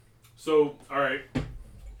So, all right.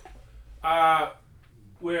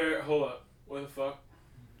 Where? Hold up. What the fuck?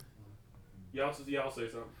 Y'all say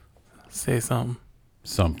something. Say something.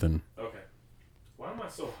 Something. Okay. Why am I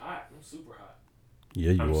so hot? I'm super hot.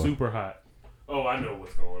 Yeah, you I'm are. super hot. Oh, I know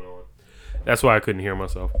what's going on. That's why I couldn't hear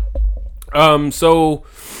myself. So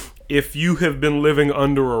if you have been living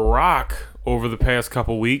under a rock over the past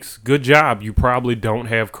couple weeks, good job. You probably don't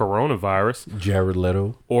have coronavirus Jared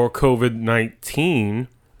Leto. or COVID-19.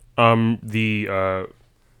 The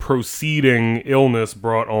proceeding illness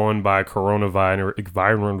brought on by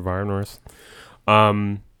coronavirus.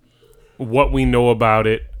 What we know about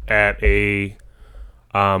it at a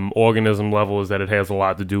organism level is that it has a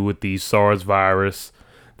lot to do with the SARS virus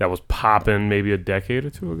that was popping maybe a decade or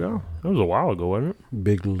two ago. That was a while ago, wasn't it?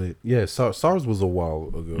 Big lit. Yeah, SARS was a while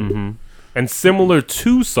ago. Mm-hmm. And similar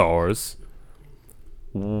to SARS,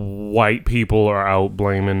 white people are out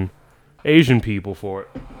blaming Asian people for it.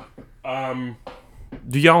 Have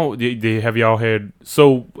y'all had?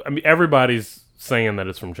 So I mean, everybody's saying that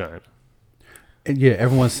it's from China. And yeah,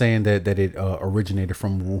 everyone's saying that it originated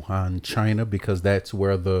from Wuhan, China, because that's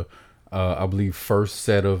where the I believe first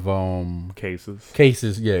set of Cases,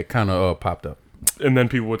 kind of popped up. and then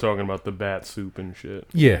people were talking about the bat soup and shit.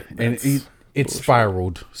 Yeah, That's and it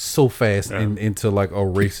spiraled so fast Yeah. into like a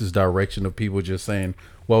racist direction of people just saying,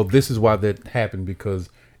 well, this is why that happened because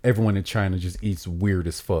everyone in China just eats weird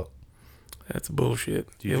as fuck. That's bullshit.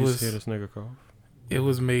 Do you just hear this nigga cough? It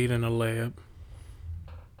was made in a lab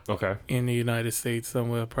Okay. in the United States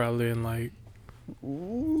somewhere, probably in like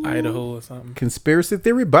Idaho or something. Conspiracy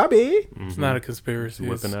theory, Bobby. It's not a conspiracy.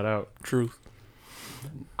 Whipping It's that out. truth.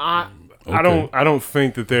 I don't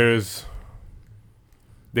think that there's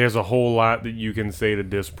a whole lot that you can say to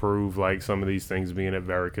disprove like some of these things being at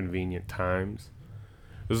very convenient times.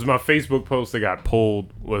 This is my Facebook post that got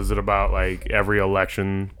pulled. Was it about like every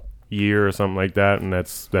election year or something like that? And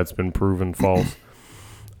that's been proven false.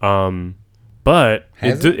 But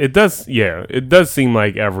it does seem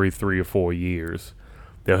like every 3 or 4 years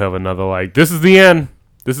they'll have another like, this is the end.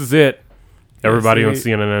 This is it. Everybody on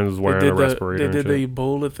CNN is wearing a respirator. They did and the shit.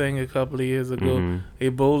 Ebola thing a couple of years ago. Mhm.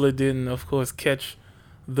 Ebola didn't, of course, catch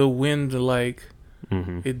the wind like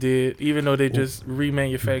Mhm. it did, even though they just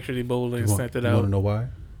remanufactured Ebola and sent it You want out. to know why?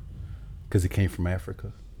 Because it came from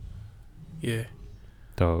Africa. Yeah.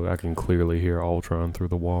 Dog, I can clearly hear Ultron through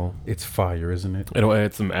the wall. It's fire, isn't it? It'll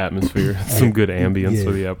add some atmosphere, some good ambience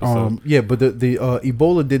for the episode. But the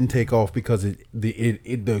Ebola didn't take off because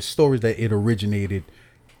the stories that it originated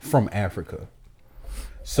from Africa.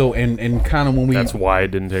 So and kind of when we That's why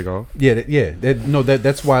it didn't take off.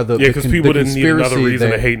 that's why the Because people didn't need another conspiracy reason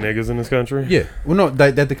that- to hate niggas in this country. Yeah, well, no,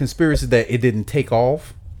 that the conspiracy that it didn't take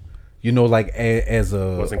off, like as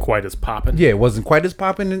a Wasn't quite as popping. yeah, it wasn't quite as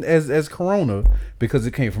popping as Corona because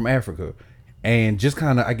it came from Africa, and just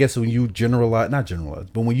kind of I guess when you not generalize,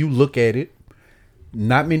 but when you look at it,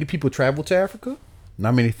 not many people travel to Africa,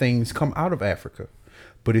 not many things come out of Africa,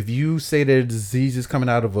 but if you say that a disease is coming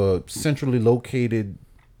out of a centrally located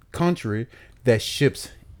country that ships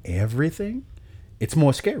everything, it's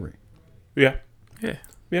more scary. Yeah. Yeah.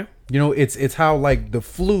 Yeah. It's how like the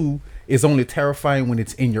flu is only terrifying when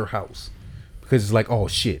it's in your house because it's like, oh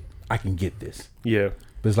shit, I can get this. Yeah.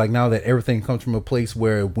 But it's like now that everything comes from a place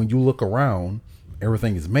where when you look around,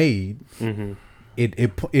 everything is made. Mm-hmm.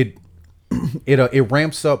 It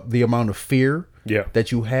ramps up the amount of fear Yeah.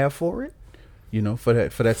 that you have for it. For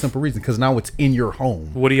that simple reason, because now it's in your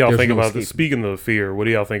home. What do y'all There's think no about escape. the speaking of fear, what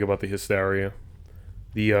do y'all think about the hysteria?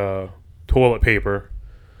 The toilet paper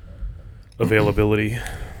availability.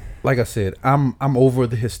 Like I said, I'm over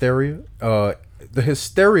the hysteria. The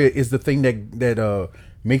hysteria is the thing that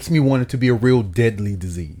makes me want it to be a real deadly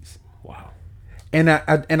disease. Wow. And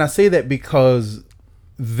I say that because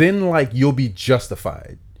then like you'll be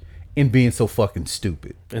justified in being so fucking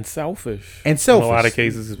stupid And selfish. and selfish. In a lot of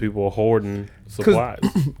cases, because people are hoarding supplies.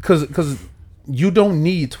 Because you don't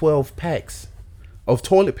need 12 packs of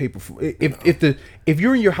toilet paper. If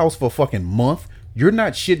you're in your house for a fucking month, you're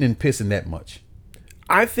not shitting and pissing that much.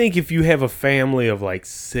 I think if you have a family of like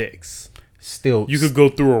 6, Still, you could go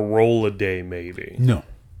through a roll a day, maybe. no.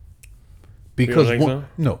 Because think one, so?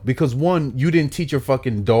 no, because one, you didn't teach your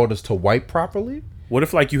fucking daughters to wipe properly. What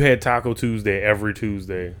if like you had Taco Tuesday every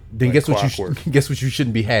Tuesday? Then like guess what clockwork? guess what you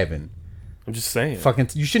shouldn't be having. I'm just saying. Fucking,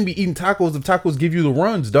 you shouldn't be eating tacos if tacos give you the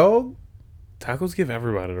runs, dog. Tacos give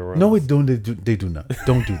everybody the run. No, it don't. They do not.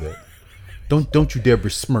 Don't do that. Don't you dare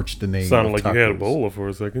besmirch the name. Sounded of like you had tacos. Ebola for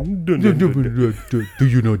a second. Do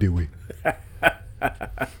you know the way?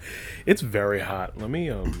 It's very hot. Let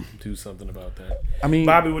me do something about that. I mean,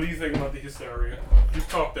 Bobby, what do you think about the hysteria? You've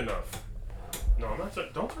talked enough. No, I'm not.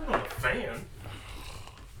 Don't turn on the fan.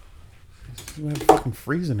 It's fucking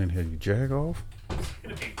freezing in here. You jag off.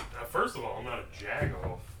 First of all, I'm not a jag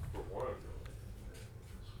off for one.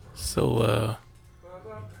 So,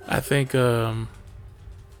 I think the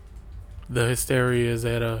hysteria is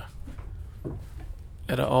at an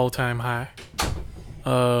all-time high.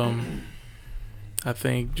 I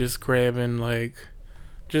think just grabbing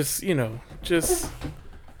just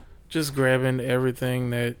grabbing everything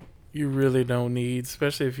that you really don't need,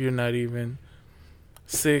 especially if you're not even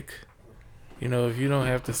sick. If you don't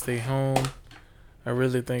have to stay home, I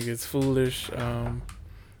really think it's foolish. I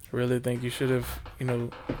really think you should have,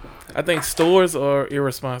 I think stores are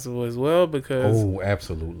irresponsible as well because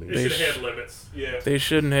absolutely. They should have limits. Yeah. They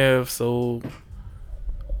shouldn't have sold,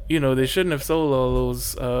 they shouldn't have sold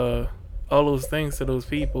all those things to those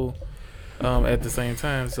people at the same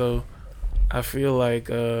time. So I feel like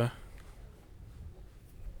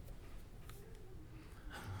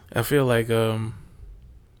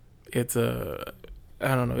it's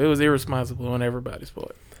I don't know. It was irresponsible on everybody's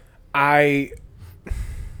part.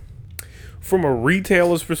 From a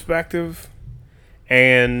retailer's perspective,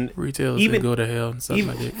 and retailers even go to hell and stuff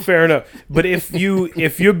like that. Fair enough. But if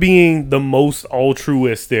you're being the most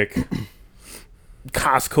altruistic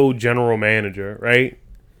Costco general manager, right?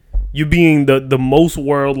 You're being the most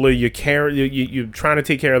worldly. You're trying to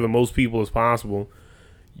take care of the most people as possible.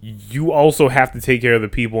 You also have to take care of the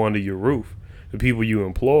people under your roof, the people you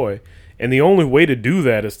employ. And the only way to do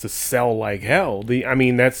that is to sell like hell.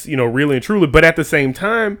 That's, really and truly. But at the same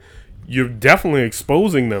time, you're definitely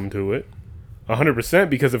exposing them to it 100%,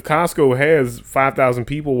 because if Costco has 5,000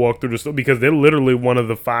 people walk through the store, because they're literally one of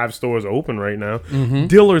the 5 stores open right now. Mm-hmm.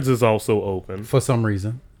 Dillard's is also open. For some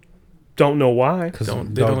reason. Don't know why. They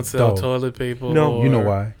don't sell toilet paper. No. You know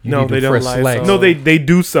why. They don't. No, they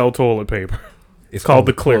do sell toilet paper. It's called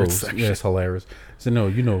the clearance section. Yeah, it's hilarious. So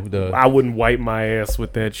I wouldn't wipe my ass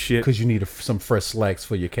with that shit because you need some fresh slacks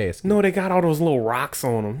for your casket. No, they got all those little rocks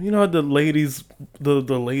on them. You know the ladies, the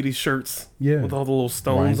ladies shirts, with all the little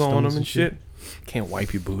stones on them and shit. Can't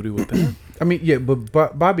wipe your booty with that.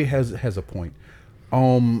 But Bobby has a point.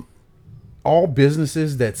 All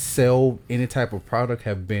businesses that sell any type of product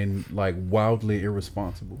have been wildly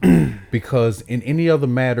irresponsible because in any other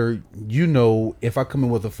matter, if I come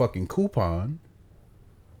in with a fucking coupon,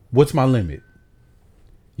 what's my limit?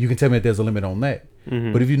 You can tell me that there's a limit on that.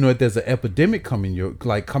 Mm-hmm. But if you know that there's an epidemic coming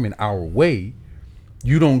our way,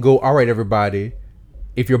 you don't go, all right, everybody,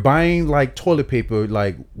 if you're buying toilet paper,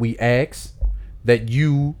 we ask that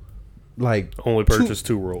you only purchase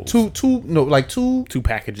 2 rolls. Two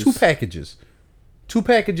packages. 2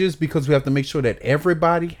 packages because we have to make sure that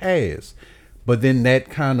everybody has. But then that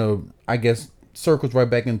kind of, I guess, circles right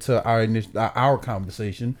back into our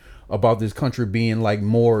conversation about this country being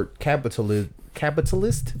more capitalist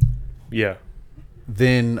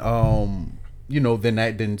than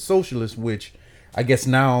than socialist, which I guess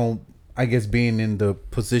now being in the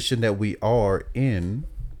position that we are in,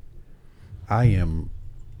 I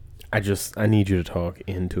need you to talk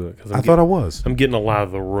into it because I was. I'm getting a lot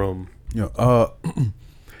of the room.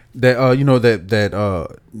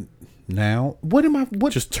 Now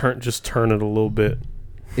what just turn it a little bit.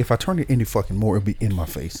 If I turn it any fucking more, it'll be in my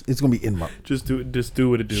face. It's gonna be in my. Just do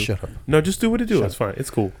what it do. Shut up. No, just do what it do. It's fine. It's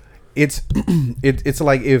cool. It's it's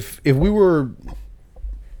like if we were.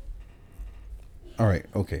 All right.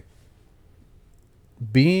 Okay.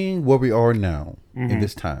 Being where we are now in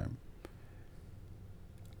this time,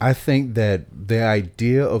 I think that the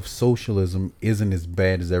idea of socialism isn't as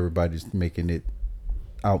bad as everybody's making it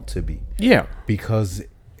out to be. Yeah. Because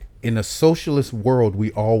in a socialist world,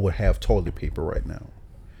 we all would have toilet paper right now.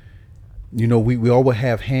 We all would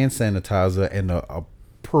have hand sanitizer and a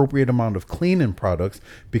appropriate amount of cleaning products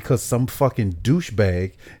because some fucking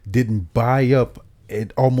douchebag didn't buy up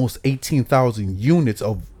at almost 18,000 units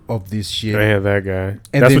of this shit. I had that guy.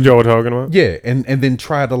 And that's what y'all were talking about? Yeah, and then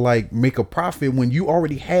try to make a profit when you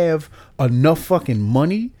already have enough fucking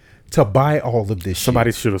money to buy all of this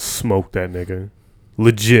Somebody should have smoked that nigga.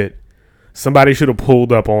 Legit. Somebody should have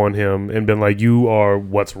pulled up on him and been like, you are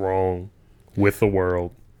what's wrong with the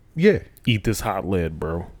world. Yeah. Eat this hot lead,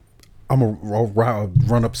 bro. I'm going to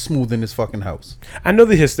run up smooth in this fucking house. I know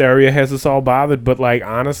the hysteria has us all bothered, but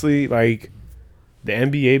honestly, the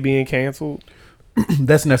NBA being canceled.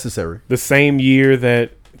 That's necessary. The same year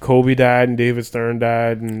that Kobe died and David Stern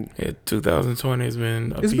died. And 2020 has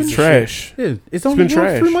been it's been trash. Yeah, it's only been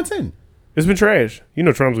trash. 3 months in. It's been trash.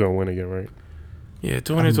 Trump's going to win again, right? Yeah,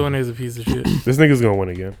 2020 is a piece of shit. This nigga's going to win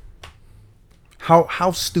again.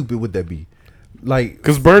 How stupid would that be? like,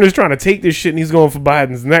 Because Bernie's trying to take this shit and he's going for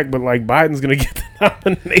Biden's neck, but like Biden's gonna get the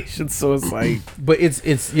nomination, so it's like, but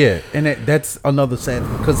it's yeah, and that's another sad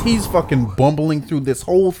because he's fucking bumbling through this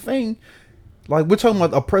whole thing. Like, we're talking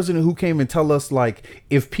about a president who came and tell us like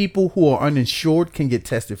if people who are uninsured can get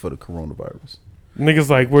tested for the coronavirus. niggas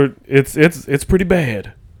like it's pretty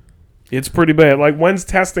bad. It's pretty bad. Like, when's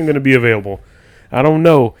testing gonna be available? I don't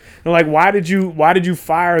know. And like, why did you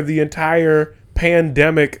fire the entire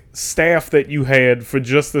pandemic staff that you had for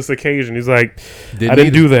just this occasion? He's like, I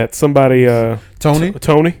didn't do that. Somebody, Tony,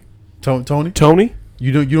 Tony,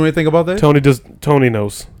 you know anything about that? Tony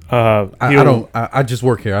knows. I don't. I just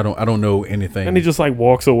work here. I don't know anything. And he just like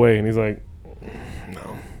walks away, and he's like,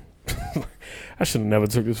 no, I should have never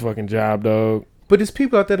took this fucking job, dog. But there's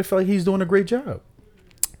people out there that feel like he's doing a great job.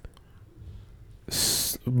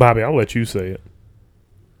 Bobby, I'll let you say it.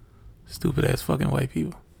 Stupid ass fucking white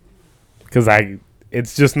people. Because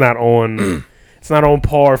it's just not on, it's not on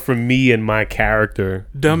par for me and my character.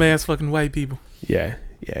 Dumbass fucking white people. Yeah.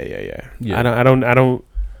 Yeah.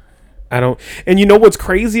 I don't. And you know what's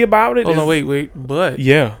crazy about it? Oh no, wait. But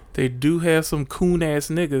Yeah. they do have some coon ass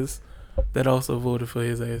niggas that also voted for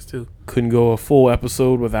his ass too. Couldn't go a full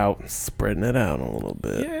episode without spreading it out a little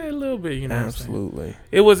bit. Yeah, a little bit. You know, Absolutely.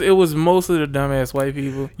 It was mostly the dumbass white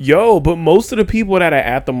people. Yo, but most of the people that are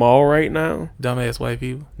at the mall right now, Dumbass white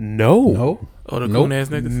people. No. Oh, the Nope. coon ass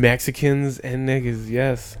niggas. Mexicans and niggas,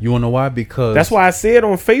 yes. You wanna know why? Because That's why I said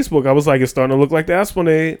on Facebook, I was like, it's starting to look like the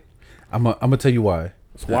Esplanade. I'm gonna tell you why.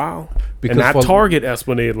 It's wild. Because And not for- Target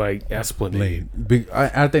Esplanade, like Esplanade.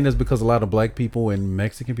 I think that's because a lot of black people and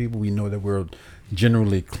Mexican people, we know that we're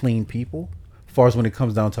generally clean people. As far as when it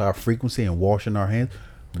comes down to our frequency and washing our hands,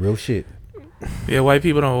 real shit. Yeah, white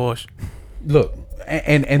people don't wash. Look,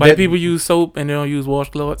 and White that, people use soap and they don't use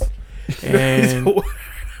washcloths. And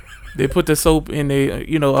they put the soap in they,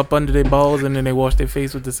 up under their balls, and then they wash their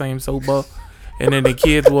face with the same soap bar. And then the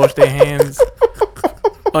kids wash their hands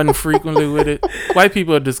unfrequently with it. White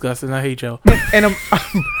people are disgusting. I hate y'all. and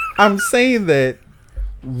I'm saying that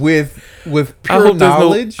with pure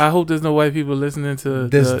knowledge. I hope there's no white people listening to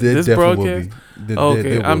This this broadcast.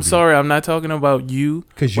 Okay, I'm sorry. I'm not talking about you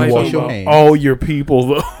because you white wash people. your hands. All your people,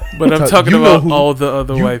 though. But I'm talking about all the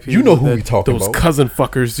other white people. You know who we that- talking Those about. cousin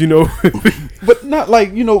fuckers, you know. But not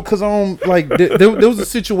like because like there was a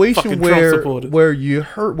situation Fucking Trump where supporters.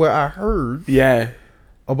 where I heard Yeah.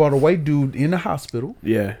 about a white dude in the hospital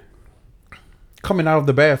Yeah. coming out of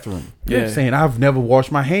the bathroom, Yeah. saying I've never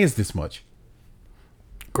washed my hands this much.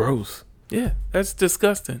 Gross. Yeah, that's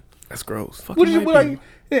disgusting. That's gross. Fucking What did you white like? people.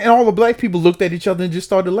 And all the black people looked at each other and just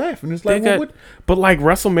started laughing. It's like, They well, got- what? But like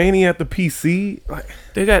WrestleMania at the PC, like,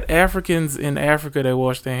 They got Africans in Africa that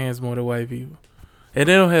wash their hands more than white people, and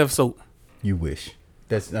they don't have soap. You wish.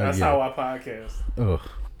 That's yeah. how I podcast. Ugh,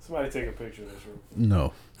 Somebody take a picture of this room.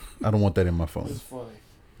 no, I don't want that in my phone. It's funny.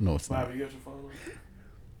 No, it's not. Bobby, you got your phone?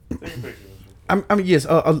 Take a picture of this room. I mean, yes,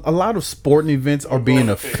 a lot of sporting events are being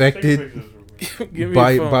affected Give me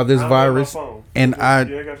by a phone. this virus, and I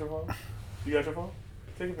Yeah, I got your phone. You got your phone?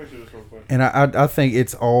 Take a picture of this real quick. and I think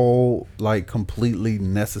it's all like completely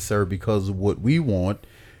necessary because what we want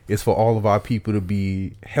is for all of our people to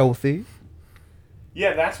be healthy.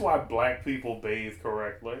 Yeah, that's why black people bathe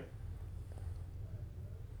correctly.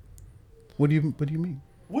 What do you mean?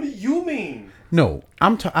 What do you mean? No,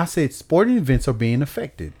 I said sporting events are being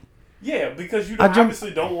affected. Yeah, because you I jumped-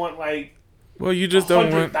 obviously don't want like Well, you just don't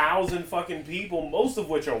want 100,000 fucking people, most of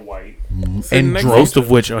which are white, And next drunk, most of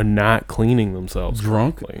which are not cleaning themselves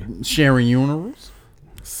correctly. sharing urinals.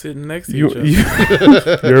 sitting next to You, each other. you,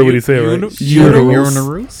 you heard what he said, right?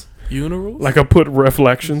 Urinals. Urinals? Like I put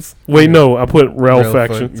reflections. Wait, no, I put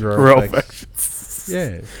relfactions. Relfactions.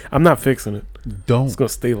 Yeah. I'm not fixing it. It's Don't. gonna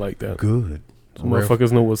stay like that. Good. So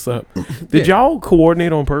motherfuckers know what's up. Did Yeah. y'all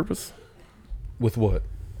coordinate on purpose? With what?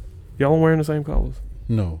 Y'all wearing the same colors?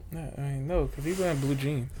 No. Nah, I mean, no, because he wearing blue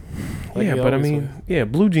jeans. Yeah, he but I always mean, yeah,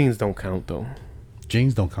 blue jeans don't count though.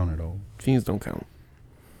 Jeans don't count at all. Jeans don't count.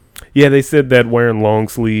 Yeah, they said that wearing long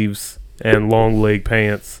sleeves and long leg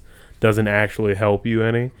pants doesn't actually help you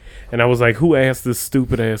any. And I was like, who asked this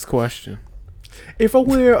stupid ass question? If I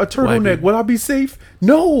wear a turtleneck, people. will I be safe?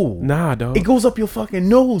 No. Nah, dog. It goes up your fucking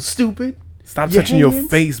nose, stupid. Stop your touching your hands.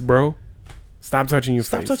 face, bro. Stop touching your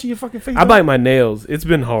Stop face. touching your fucking face. I bite my nails. It's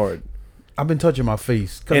been hard. I've been touching my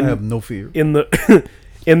face because I And- have no fear. In the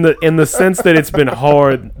in the sense that it's been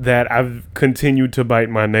hard that I've continued to bite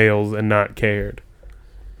my nails and not cared.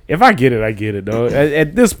 If I get it, dog.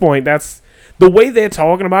 At this point, that's the way they're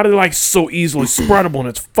talking about it. They're like so easily spreadable and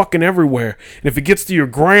it's fucking everywhere. And if it gets to your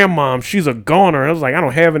grandmom, she's a goner. I was like, I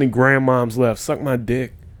don't have any grandmoms left. Suck my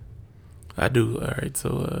dick. I do. All right,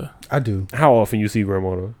 so I do. How often you see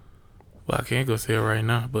grandma though? well, I can't go see it right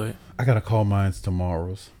now, but I gotta call mine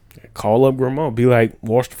tomorrow's. Call up grandma. Be like,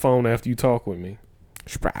 wash the phone after you talk with me.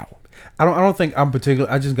 Sprout. I don't think I'm particular.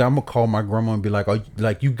 I'm gonna call my grandma and be like,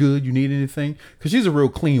 you good? You need anything? Because she's a real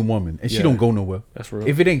clean woman and she Yeah. don't go nowhere. That's real.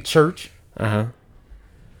 If it ain't church,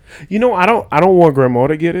 You know, I don't want grandma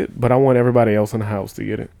to get it, but I want everybody else in the house to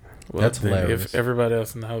get it. well, That's then hilarious. if everybody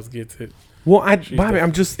else in the house gets it, Well, Bobby,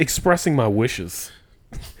 I'm just expressing my wishes.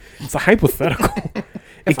 It's a hypothetical.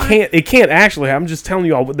 It can't actually. I'm just telling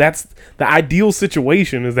you all. That's the ideal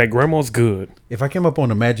situation. Is that grandma's good. if I came up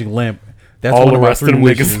on a magic lamp, that's All one the of my rest of 3 them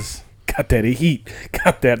wishes. niggas got that heat.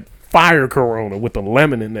 Got that fire Corona with the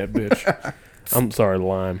lemon in that bitch. I'm sorry,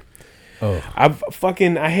 lime. Oh,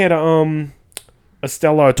 I had a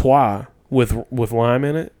Stella Artois with lime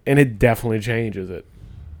in it, and it definitely changes it.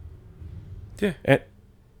 yeah.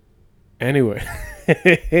 Anyway,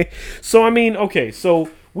 so I mean, okay, so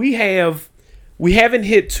we haven't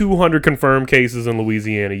hit 200 confirmed cases in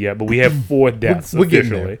Louisiana yet, but we have 4 deaths We're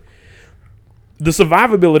getting officially. The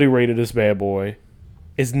survivability rate of this bad boy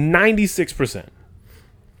is 96%.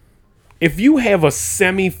 If you have a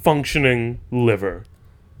semi-functioning liver,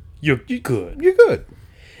 you're good. you're good.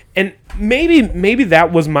 And maybe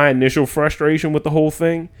that was my initial frustration with the whole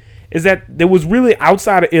thing, is that there was really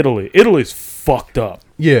outside of Italy. Italy's fucked up.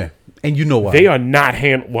 Yeah, and you know why? They are not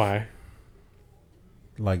why?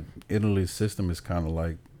 Like Italy's system is kind of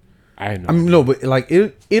like. I know. I mean, no, but like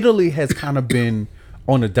Italy has kind of been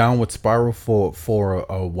on a downward spiral for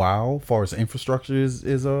a while, as far as infrastructure is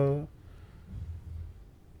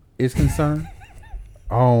concerned.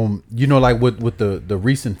 You know, like with the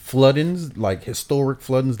recent floodings, like historic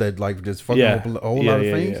floodings that like just fucking up a whole lot of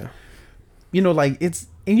things. Yeah. You know, like it's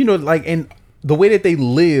and you know like and the way that they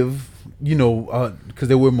live, you know, because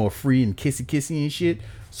they were more free and kissy and shit.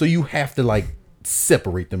 So you have to like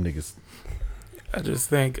separate them niggas. I just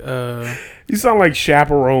think You sound like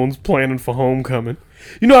chaperones planning for homecoming.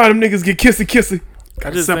 You know how them niggas get kissy. I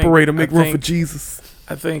just Separate think- them, make I room for think- Jesus.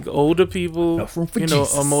 I think older people, Enough room for you know,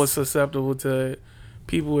 Jesus. are more susceptible to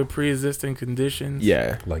people with pre-existing conditions.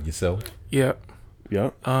 Yeah. Like yourself. Yeah. Yeah.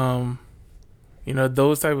 You know,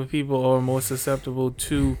 those type of people are more susceptible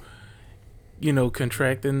to, you know,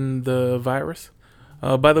 contracting the virus.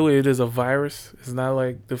 By the way, it is a virus. It's not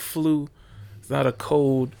like the flu. It's not a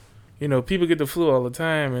cold. You know, people get the flu all the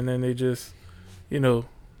time, and then they just, you know,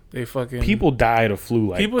 they fucking People died of flu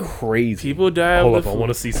like People- crazy. people die of Hold the up, I flu. want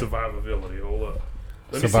to see survivability. Hold up.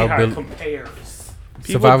 Let me see how it Survivability. compares.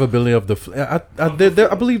 People- Survivability of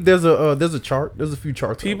the. I believe there's a chart. There's a few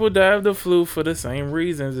charts. People die of the flu for the same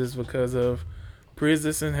reasons. It's because of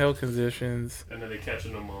pre-existing health conditions. And then they catch a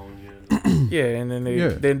pneumonia. Yeah, and then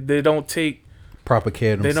Yeah. they don't take proper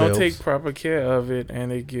care they themselves. don't take proper care of it,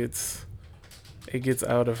 and it gets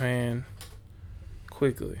out of hand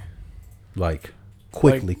quickly. like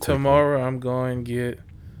quickly. Like tomorrow, I'm going to get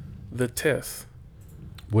the test.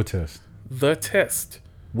 What test? The test.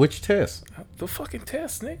 Which test? The fucking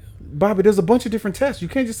test, nigga. Bobby, there's a bunch of different tests. You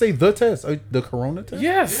can't just say the test. The corona test?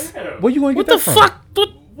 Yes. Where you going to What get the that from? fuck?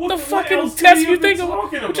 What the what fucking else do test you you been think?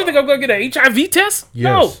 talking What you think I'm gonna get an HIV test? Yes.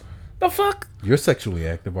 No. The fuck? You're sexually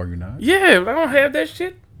active, are you not? Yeah, I don't have that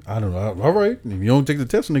shit. I don't know. All right. If you don't take the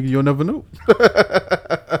test, nigga, you'll never know.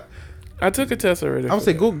 I took a test already. I would for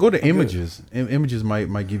say that. go to images. Images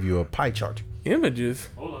might give you a pie chart. Images.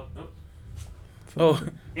 Hold up. No. Oh,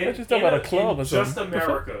 I just talking about a club or Just something.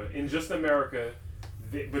 America,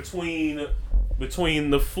 between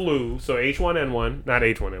the flu, so H1N1, not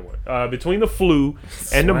H1N1, between the flu and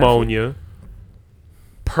Swine pneumonia,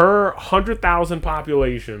 per 100,000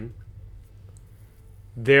 population,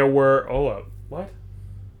 there were, hold up, what?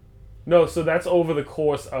 No, so that's over the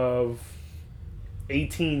course of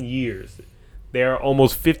 18 years. There are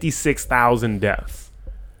almost 56,000 deaths.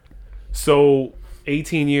 So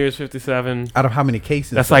 18 years, 57. Out of how many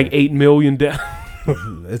cases? That's though? like 8 million deaths.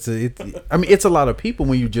 it's a lot of people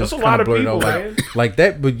when you just That's a kind lot of of blurt it out people, like, man. like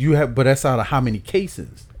that. But that's out of how many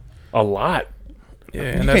cases? A lot. Yeah, You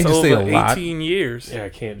and that's can't just say over a lot. 18 years. Yeah, I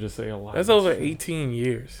can't just say a lot. That's over 18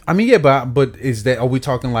 years. I mean, yeah, but is that, are we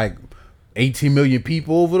talking like 18 million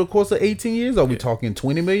people over the course of 18 years? Are we talking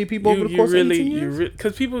 20 million people over the course of 18 years?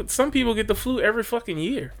 Because some people get the flu every fucking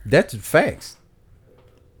year. That's facts.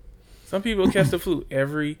 Some people catch the flu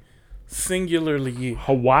every singularly year.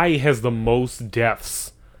 Hawaii has the most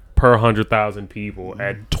deaths per 100,000 people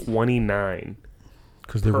at 29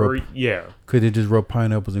 Because they per yeah. could they just rub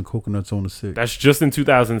pineapples and coconuts on the sick? That's just in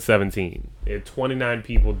 2017. 29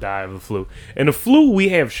 people die of the flu. And the flu, we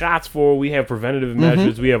have shots for. We have preventative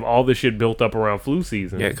measures. We have all this shit built up around flu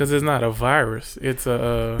season. Yeah, because it's not a virus. It's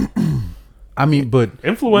a I mean, but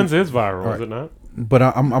Influenza is viral, Right. is it not? but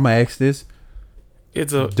I'm gonna ask this: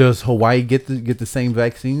 It's a does Hawaii get the same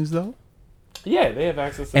vaccines though? Yeah, they have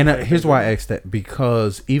access to And the same here's thing. why I asked that,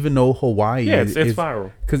 because even though Hawaii Yeah, it's is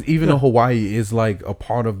viral. because even though Hawaii is like a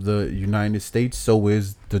part of the United States, so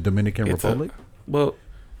is the Dominican It's a- Republic, well,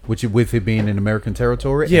 which with it being an American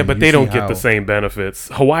territory. Yeah, and but you they see don't get how- the same benefits.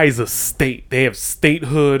 Hawaii's a state. They have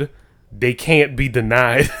statehood. They can't be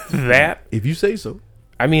denied that. If you say so.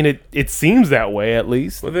 I mean, it seems that way at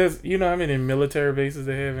least. well, there's how many military bases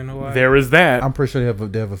they have in Hawaii. There is that I'm pretty sure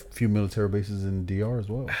they have a few military bases in DR as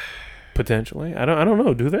well. potentially. I don't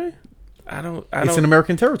know. Do they? I don't. It's an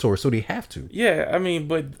American territory, so they have to. Yeah,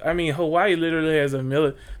 but Hawaii literally has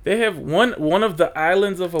a They have one of the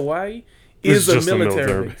islands of Hawaii It's is a just a military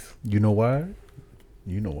military base You know why?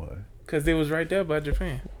 You know why? because they was right there by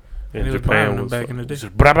Japan. In it was buying them back in the day.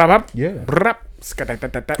 just brap, brap, brap, Yeah. brap,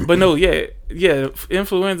 skadadatata. But no, yeah.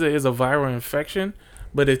 Influenza is a viral infection,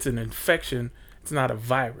 but it's an infection. It's not a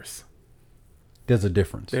virus. There's a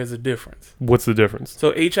difference. There's a difference. What's the difference?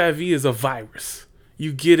 So HIV is a virus.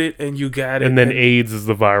 You get it and you got it. And then AIDS is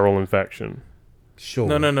the viral infection. Sure.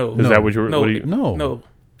 No. Is that what you're? No, what do you, No.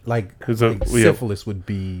 Like, Is a- like yeah. syphilis would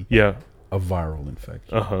be yeah. a viral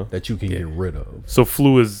infection Uh-huh. that you can get rid of. So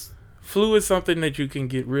flu is Flu is something that you can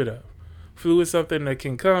get rid of. Flu is something that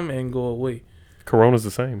can come and go away. Corona's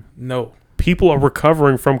the same. No. People are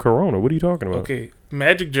recovering from corona. What are you talking about? Okay.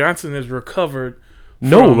 Magic Johnson is recovered.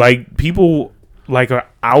 No, from- like people like are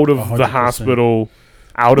out of the 100%. hospital,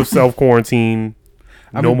 out of self quarantine.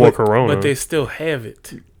 I No mean, more but- corona. but they still have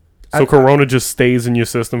it. so corona just stays in your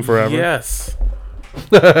system forever. Yes.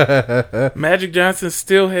 Magic Johnson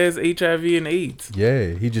still has HIV and AIDS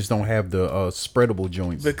Yeah, he just don't have the spreadable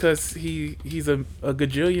joints. because he's a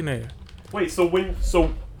gajillionaire. Wait,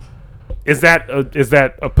 so is that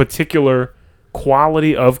a particular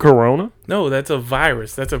quality of corona? No, that's a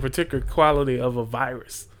virus. That's a particular quality of a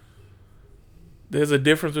virus. There's a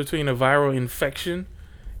difference between a viral infection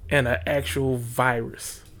and an actual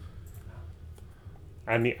virus.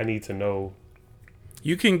 I need to know.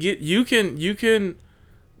 You can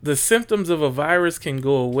the symptoms of a virus can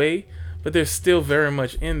go away, but they're still very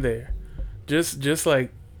much in there. Just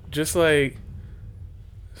like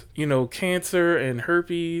cancer and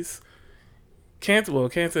herpes. Cancer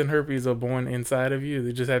and herpes are born inside of you.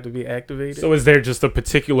 They just have to be activated. So is there just a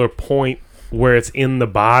particular point where it's in the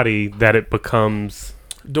body that it becomes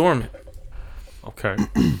dormant, okay?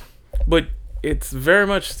 but it's very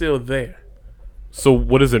much still there. So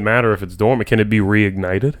what does it matter if it's dormant? Can it be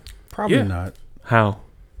reignited? Probably Yeah. not. How?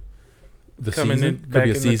 The Coming season in could back be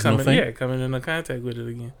a in seasonal thing. coming into contact with it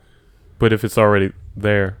again. But if it's already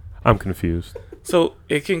there, I'm confused. So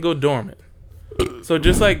it can go dormant. So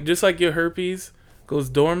just like your herpes goes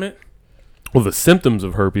dormant. Well, the symptoms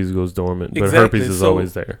of herpes goes dormant, but Exactly, herpes is so-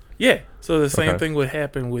 always there. Yeah. So the same Okay. thing would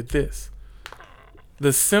happen with this.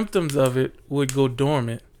 The symptoms of it would go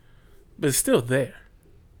dormant, but it's still there.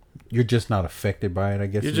 You're just not affected by it, I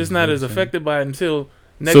guess. You're is just what not you're as saying. affected by it until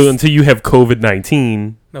next. So until you have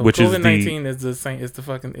COVID-19, no, which is COVID-19 is the same. It's the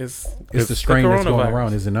fucking. It's It's the strain that's going coronavirus.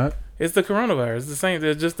 around, is it not? It's the coronavirus. It's the same.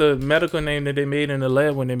 It's just the medical name that they made in the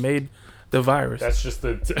lab when they made the virus. that's just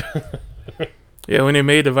the Yeah, when they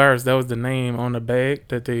made the virus, that was the name on the bag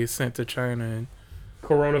that they sent to China. And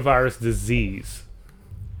coronavirus disease.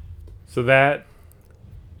 So that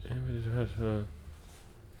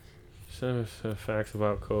facts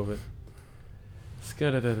about COVID.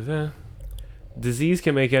 Disease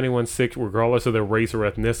can make anyone sick regardless of their race or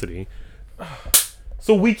ethnicity.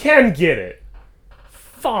 So we can get it.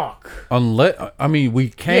 Fuck. Unless we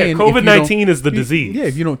can. Yeah, if you don't- COVID-19 is the you- disease. Yeah,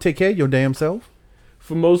 if you don't take care of your damn self.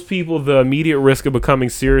 For most people, the immediate risk of becoming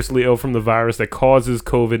seriously ill from the virus that causes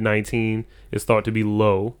COVID-19 is thought to be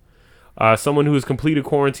low. Someone who has completed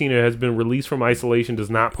quarantine or has been released from isolation does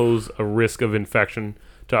not pose a risk of infection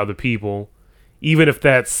to other people, even if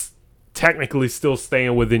that's technically still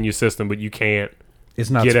staying within your system, but you can't It's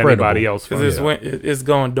not get spreadable. anybody else from because it. it's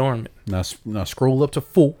gone dormant. Now scroll up to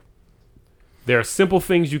full. There are simple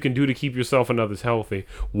things you can do to keep yourself and others healthy.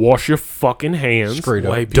 Wash your fucking hands. Straight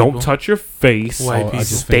up. White people. Don't touch your face. White people.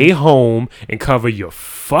 Stay home and cover your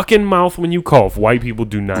fucking mouth when you cough. White people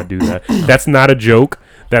do not do that. That's not a joke.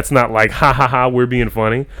 That's not like, ha ha ha, we're being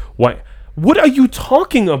funny. What are you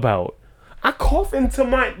talking about? I cough into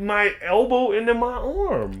my elbow into my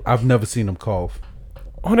arm. I've never seen him cough.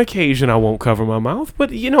 On occasion, I won't cover my mouth,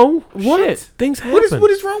 but you know, shit, things happen.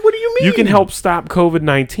 What is wrong? What do you mean? You can help stop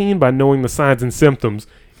COVID-19 by knowing the signs and symptoms.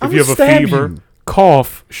 If I'ma you have a stab fever, you.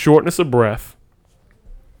 cough, shortness of breath,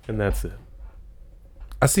 and that's it.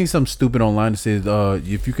 I seen something stupid online that says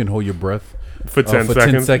if you can hold your breath For 10 for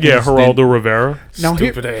seconds. 10 seconds. Yeah, Geraldo Rivera. Now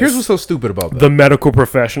Stupid ass. here's what's so stupid about that. The medical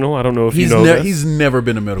professional. I don't know if you know this. He's never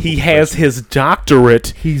been a medical. He has his doctorate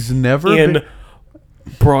He's never in been,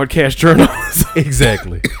 broadcast journalism.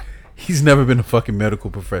 exactly. He's never been a fucking medical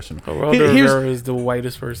professional. Geraldo Here's- Rivera is the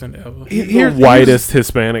whitest person ever. Here's- The whitest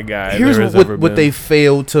Hispanic guy Here's there has what ever what been. they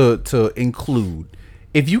failed to include.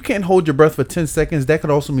 If you can't hold your breath for 10 seconds, that could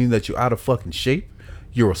also mean that you're out of fucking shape.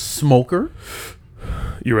 You're a smoker.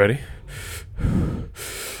 You ready?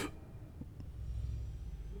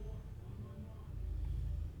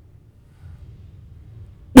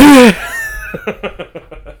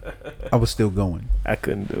 I was still going. I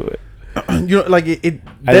couldn't do it. You know, like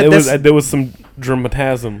There was some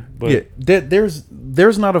dramatism, but yeah.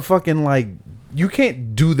 There's not a fucking like. You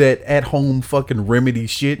can't do that at home fucking remedy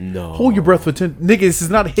shit. No. Hold your breath for 10. Nigga, this is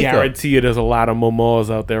not a hiccup. guarantee you there's a lot of momos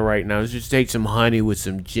out there right now. Just take some honey with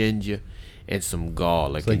some ginger and some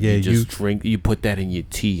garlic, like, and yeah, you just you- drink. You put that in your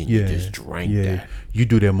tea, and you just drink that You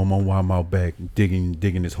do that, mama, while I'm out back digging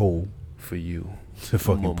this hole for you. to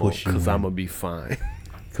fucking push you. Because I'm gonna be fine.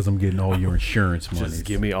 Because I'm getting all your insurance money. Just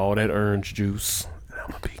give me all that orange juice, and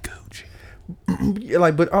I'm gonna be Gucci. Yeah,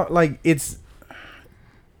 like, but like it's.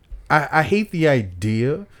 I hate the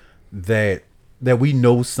idea that we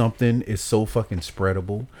know something is so fucking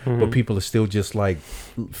spreadable, but people are still just like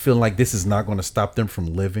feeling like this is not going to stop them from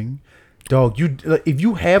living. Dog, if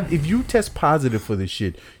you test positive for this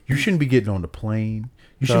shit, you shouldn't be getting on the plane.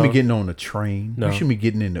 You shouldn't be getting on a train. No. You shouldn't be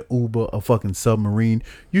getting in the Uber, a fucking submarine.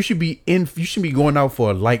 You should be going out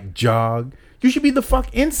for a light jog. You should be the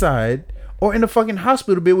fuck inside or in a fucking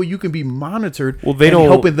hospital bed where you can be monitored. Well, they and don't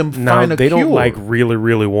helping them find a They cure. don't like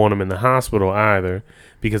really want them in the hospital either,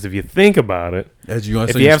 because if you think about it, As you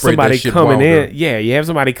if you have somebody coming in, you have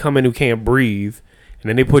somebody come in who can't breathe, and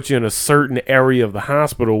then they put you in a certain area of the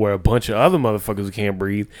hospital where a bunch of other motherfuckers can't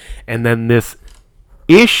breathe, and then this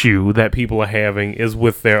issue that people are having is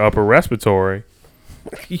with their upper respiratory,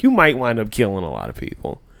 you might wind up killing a lot of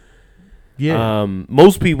people. Yeah.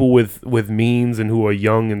 Most people with means and who are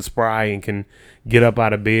young and spry and can get up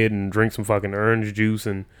out of bed and drink some fucking orange juice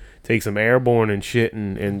and take some airborne and shit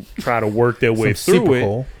and try to work their way Some through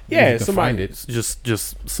Cepacol, it. Yeah, you can somebody find it.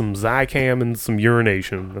 just some Zicam and some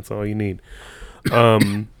urination. That's all you need.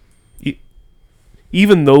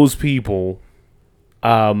 Even those people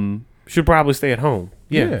should probably stay at home.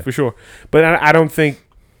 Yeah. For sure. But I don't think,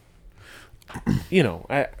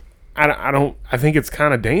 I think it's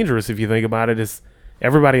kind of dangerous if you think about it. Is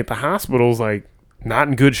everybody at the hospital's like not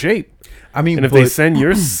in good shape. I mean, And if they send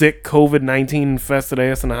your sick COVID-19 infested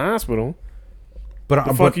ass in the hospital, but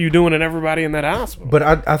the fuck are you doing and everybody in that hospital?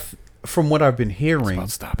 But from what I've been hearing, about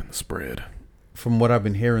stopping the spread.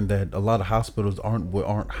 that a lot of hospitals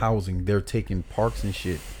aren't housing. They're taking parks and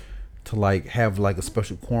shit to like have like a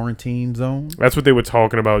special quarantine zone. That's what they were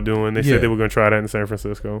talking about doing. They Yeah. said they were going to try that in San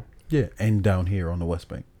Francisco. Yeah, and down here on the West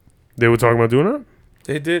Bank. They were talking about doing that?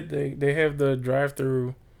 They did. They have the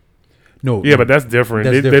drive-through. No, Yeah, but that's different.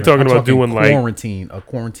 that's They're different. talking I'm about doing like a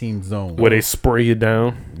quarantine zone where they spray you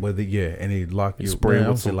down. and they lock you. spray Man, I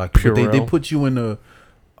with don't say some lock you, but they Purell. put you in a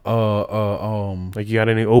Like, you got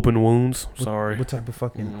any open wounds? Sorry. what type of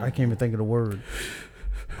fucking I can't even think of the word.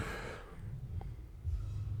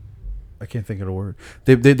 I can't think of the word.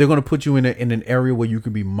 They're gonna put you in an area where you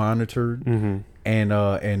can be monitored Mm-hmm.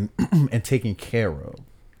 and and taken care of.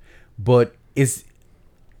 But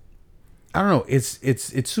I don't know.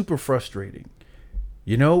 It's super frustrating,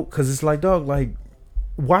 you know, because it's like, dog, like,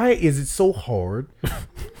 why is it so hard,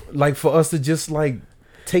 like, for us to just like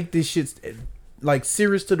take this shit like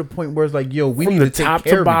serious to the point where it's like, yo, we From need the to take top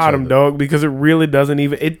care to of each bottom, other. dog, because it really doesn't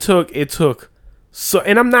even. It took. So,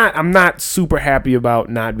 and I'm not super happy about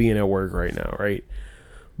not being at work right now, right?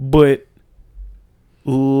 But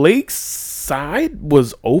Lakeside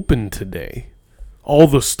was open today. All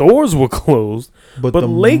the stores were closed, but the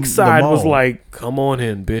Lakeside was mall- like, "Come on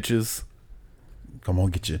in, bitches." Come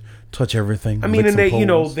on, get you touch everything. I mean, lick and they, some you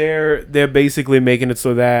know, poles. they're basically making it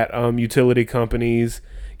so that utility companies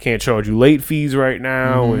can't charge you late fees right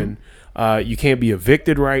now, and you can't be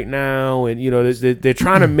evicted right now, and you know, they're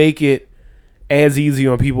trying to make it as easy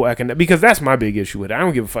on people because that's my big issue with it. I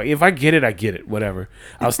don't give a fuck. If I get it, whatever.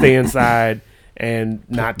 I'll stay inside and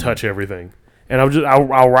not touch everything, and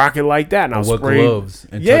I'll rock it like that, and I'll wear spray gloves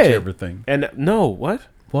and touch everything. And no, what?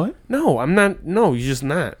 What? No, I'm not. No, you're just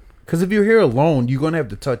not. Because if you're here alone, you're gonna have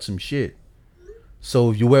to touch some shit.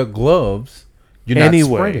 So if you wear gloves, you're not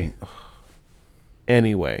Anyway. spreading.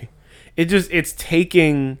 Anyway, it's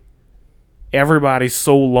taking everybody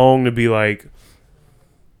so long to be like,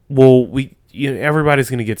 well, everybody's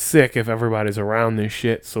gonna get sick if everybody's around this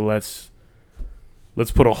shit. So let's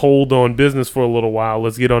put a hold on business for a little while.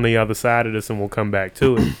 Let's get on the other side of this, and we'll come back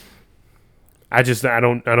to it. I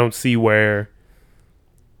don't see where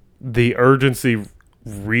the urgency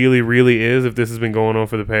really is if this has been going on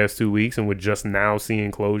for the past 2 weeks, and we're just now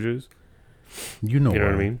seeing closures. You know what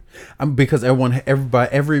I mean? Because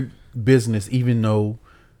every business, even though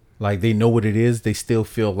like they know what it is, they still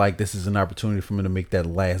feel like this is an opportunity for me to make that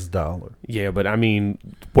last dollar. Yeah, but I mean,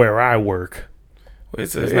 where I work,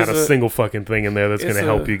 there's not a single fucking thing in there that's going to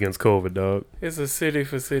help you against COVID, dog. It's a city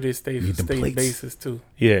for city, state for state basis too.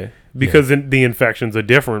 Yeah, because the infections are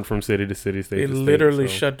different from city to city, state to state. It literally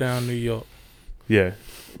shut down New York. Yeah.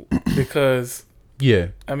 Because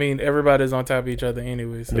I mean, everybody's on top of each other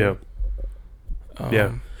anyway. So,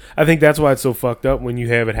 yeah. I think that's why it's so fucked up when you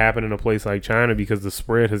have it happen in a place like China, because the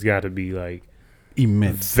spread has got to be like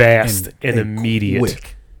immense, vast, and immediate.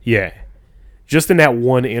 Quick. Yeah. Just in that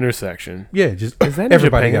one intersection. Yeah, just is that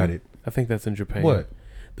everybody in Japan? got it. I think that's in Japan. What?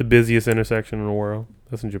 The busiest intersection in the world.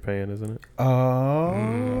 That's in Japan, isn't it?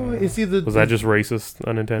 It's either. Was that just racist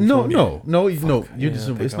unintentionally? No. You're just.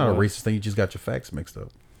 It's not a racist thing. You just got your facts mixed up.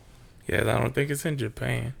 Yeah, I don't think it's in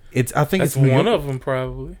Japan. I think that's it's one of them,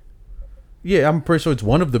 probably. Yeah, I'm pretty sure it's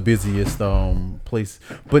one of the busiest place.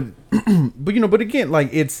 But but again, like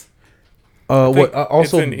it's. Also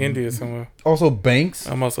it's in India somewhere. Also, banks.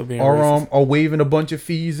 I'm also being are waiving a bunch of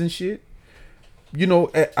fees and shit.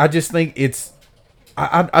 I just think it's.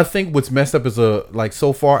 I think what's messed up is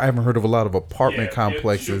so far I haven't heard of a lot of apartment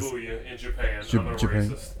complexes. Shibuya in Japan. I'm a Japan.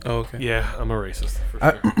 racist. Oh, okay. Yeah, I'm a racist. For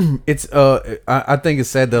sure. I think it's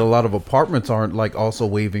sad that a lot of apartments aren't like also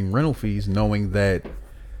waiving rental fees, knowing that.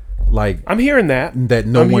 Like I'm hearing that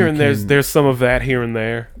no I'm one hearing can, there's some of that here and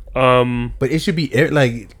there. But it should be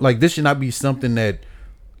like this should not be something that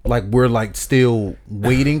like we're like still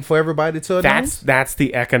waiting for everybody to announce. That's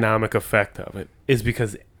the economic effect of it, is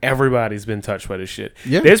because everybody's been touched by this shit.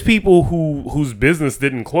 Yeah. There's people whose business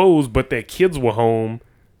didn't close, but their kids were home,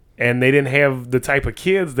 and they didn't have the type of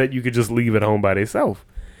kids that you could just leave at home by themselves.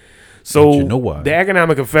 So you know why? The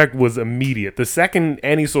economic effect was immediate. The second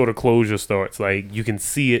any sort of closure starts, like you can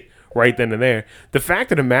see it right then and there. The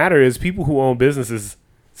fact of the matter is, people who own businesses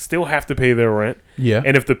still have to pay their rent. Yeah.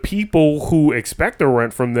 And if the people who expect the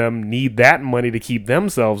rent from them need that money to keep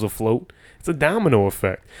themselves afloat, it's a domino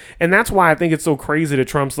effect. And that's why I think it's so crazy that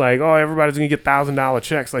Trump's like, oh, everybody's going to get $1,000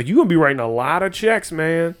 checks. Like, you're going to be writing a lot of checks,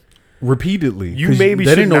 man. Repeatedly. You maybe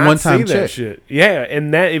should not one-time say that check. shit. Yeah,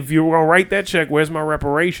 and that if you're going to write that check, where's my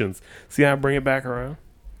reparations? See how I bring it back around?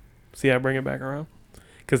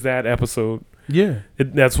 Because that episode,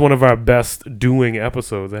 that's one of our best doing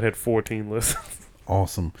episodes. That had 14 listens.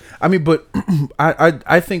 Awesome. I mean, but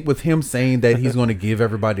I think with him saying that he's going to give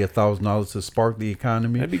everybody $1,000 to spark the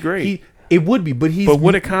economy, that'd be great. It would be, but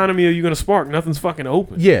what economy are you going to spark? Nothing's fucking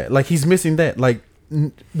open. Yeah, like he's missing that. Like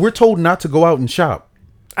we're told not to go out and shop.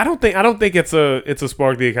 I don't think it's a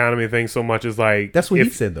spark the economy thing so much as like that's what he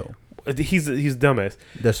said though. He's dumbass.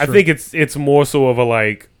 That's true. I think it's more so of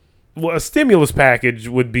a stimulus package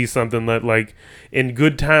would be something that like in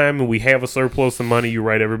good time and we have a surplus of money, you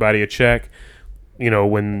write everybody a check.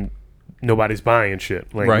 When nobody's buying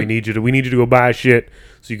shit, like we need you to go buy shit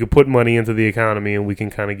so you can put money into the economy and we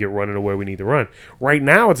can kind of get running to where we need to run. Right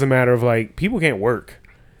now, it's a matter of like people can't work,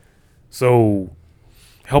 so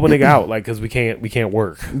help a nigga out, like because we can't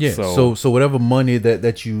work. Yeah. So whatever money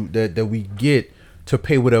that we get to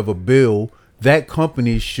pay whatever bill, that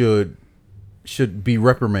company should be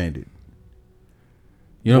reprimanded.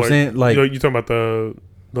 You know what I'm saying? Like you talking about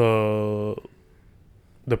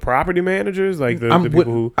the property managers, like the people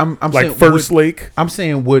who I'm like saying First Lake. I'm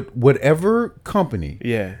saying whatever company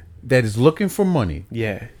that is looking for money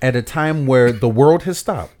at a time where the world has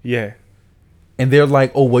stopped. Yeah. And they're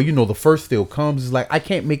like, oh, well, the first still comes. It's like, I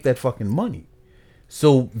can't make that fucking money.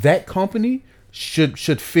 So that company should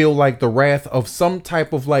feel like the wrath of some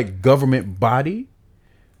type of like government body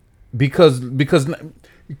because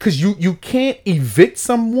you can't evict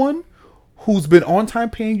someone who's been on time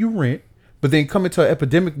paying you rent, but then come into an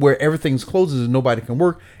epidemic where everything's closes and nobody can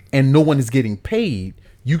work and no one is getting paid.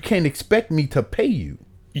 You can't expect me to pay you.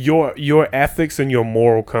 Your ethics and your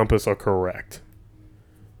moral compass are correct.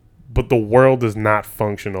 But the world does not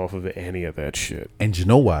function off of any of that shit. And you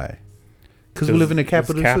know why? Because we live in a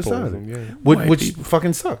capitalist society. Yeah. Which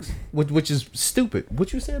fucking sucks. Which is stupid.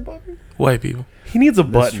 What you said, Bobby? White people. He needs a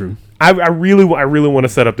button. True. I really want to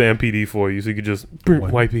set up the MPD for you so you could just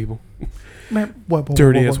white people. Man,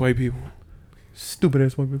 dirty ass white people. Stupid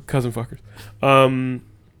ass white people. Cousin fuckers.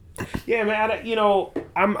 Yeah, man.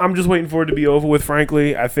 I'm just waiting for it to be over with.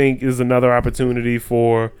 Frankly, I think is another opportunity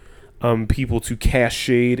for people to cast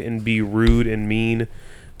shade and be rude and mean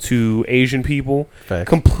to Asian people. Facts.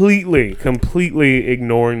 Completely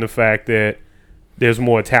ignoring the fact that there's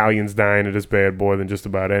more Italians dying of this bad boy than just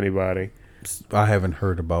about anybody. I haven't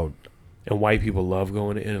heard about. And white people love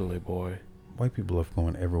going to Italy, boy. White people love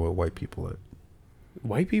going everywhere white people at.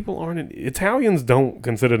 White people aren't. Italians don't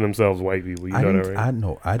consider themselves white people. You know that, right? I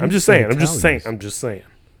know. I'm just saying. I'm just saying.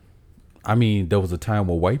 I mean, there was a time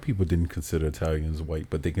where white people didn't consider Italians white,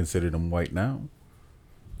 but they consider them white now.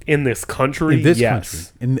 In this country, In this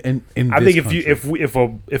yes. country. In I this think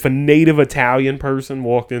country. if a native Italian person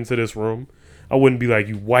walked into this room, I wouldn't be like,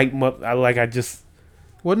 you white mother.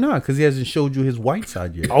 Well, no, because he hasn't showed you his white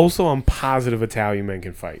side yet. Also, I'm positive Italian men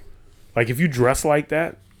can fight. Like, if you dress like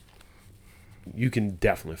that, you can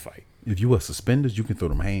definitely fight. If you wear suspenders, you can throw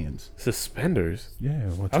them hands. Suspenders?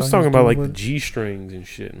 Yeah. I was talking about, like, the G-strings and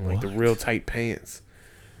shit, and, like, the real tight pants.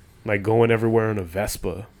 Like, going everywhere in a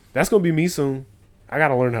Vespa. That's going to be me soon. I got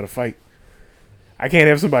to learn how to fight. I can't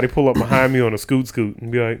have somebody pull up behind me on a scoot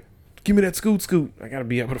and be like, give me that scoot. I got to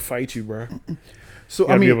be able to fight you, bro. So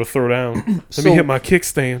I mean, be able to throw down. Let me hit my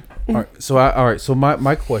kickstand. All right. So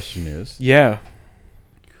my question is, Yeah.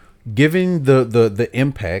 given the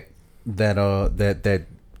impact that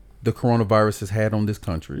the coronavirus has had on this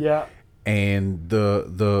country, Yeah. and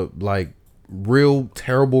the like real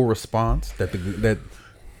terrible response that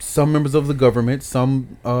some members of the government,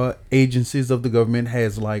 some agencies of the government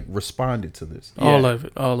has like responded to this. All of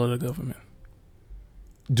the government.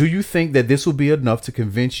 Do you think that this will be enough to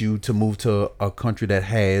convince you to move to a country that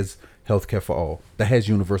has healthcare for all, that has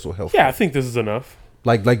universal health? Yeah, I think this is enough.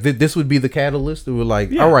 This would be the catalyst. We were like,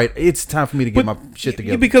 Yeah. all right, it's time for me to get my shit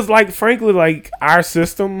together. Because, like, frankly, like, our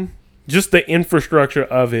system, just the infrastructure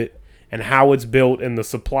of it and how it's built and the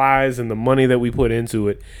supplies and the money that we put into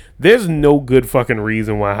it, there's no good fucking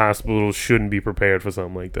reason why hospitals shouldn't be prepared for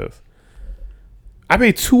something like this. I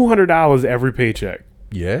pay $200 every paycheck.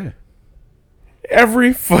 Yeah.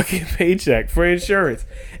 Every fucking paycheck for insurance.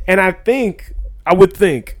 And I would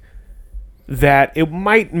think that it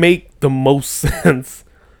might make the most sense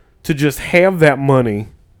to just have that money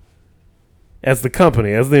as the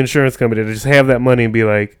insurance company, to just have that money and be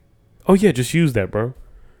like, oh yeah, just use that, bro.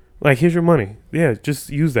 Like, here's your money. Yeah, just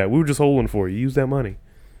use that. We were just holding for you. Use that money.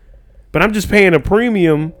 But I'm just paying a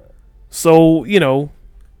premium so,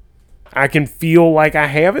 I can feel like I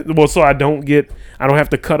have it. Well, so I don't have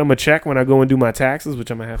to cut them a check when I go and do my taxes,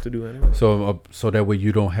 which I'm going to have to do anyway. So that way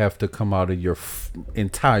you don't have to come out of your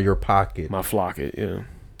entire pocket. My flock it, yeah.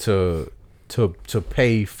 To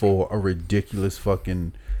pay for a ridiculous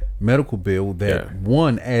fucking medical bill that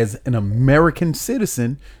one, as an American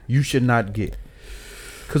citizen, you should not get.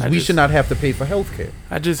 Because we should not have to pay for health care.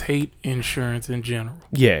 I just hate insurance in general.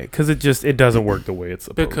 Yeah, because it doesn't work the way it's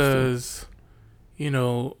supposed to. Because,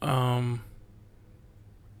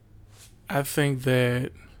 I think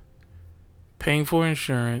that paying for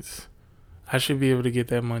insurance, I should be able to get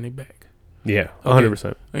that money back. Yeah,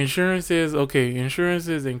 100%. Insurance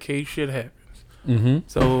is in case shit happens. Mm-hmm.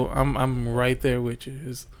 So I'm right there with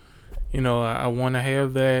you. I want to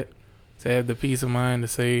have that, to have the peace of mind to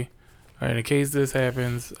say, all right, in case this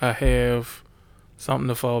happens, I have something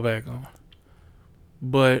to fall back on.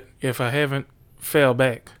 But if I haven't fell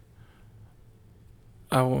back,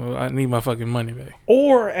 I need my fucking money back.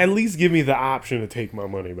 Or at least give me the option to take my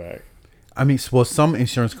money back. I mean, well, some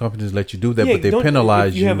insurance companies let you do that, but they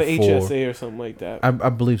penalize you. You have an for HSA or something like that. I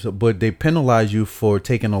believe so, but they penalize you for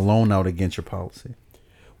taking a loan out against your policy.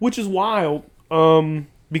 Which is wild,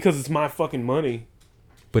 because it's my fucking money.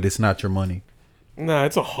 But it's not your money. Nah,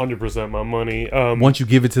 it's 100% my money. Once you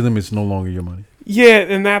give it to them, it's no longer your money. Yeah,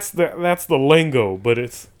 and that's the lingo, but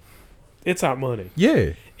it's our money.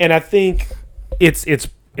 Yeah, and I think it's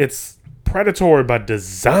predatory by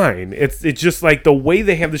design. It's just like the way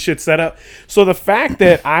they have the shit set up. So the fact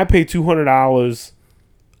that I pay $200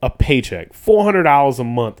 a paycheck, $400 a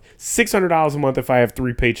month, $600 a month if I have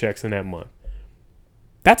 3 paychecks in that month,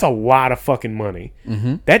 that's a lot of fucking money.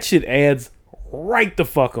 Mm-hmm. That shit adds right the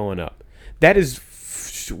fuck on up. That is,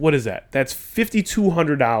 what is that? That's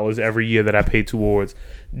 $5,200 every year that I pay towards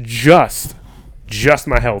just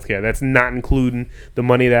my healthcare. That's not including the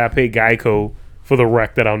money that I pay Geico for the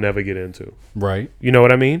wreck that I'll never get into. Right. You know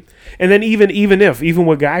what I mean? And then even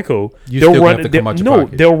with Geico,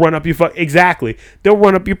 they'll run up your exactly. They'll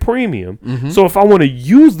run up your premium. Mm-hmm. So if I want to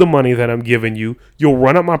use the money that I'm giving you, you'll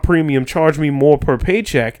run up my premium, charge me more per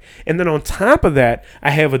paycheck, and then on top of that, I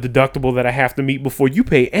have a deductible that I have to meet before you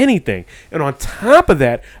pay anything. And on top of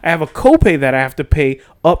that, I have a copay that I have to pay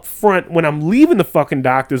up front when I'm leaving the fucking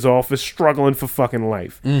doctor's office struggling for fucking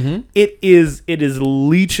life. Mm-hmm. It is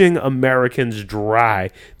leeching Americans dry,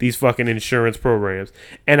 these fucking insurance programs.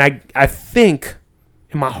 And I think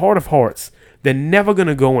in my heart of hearts, they're never going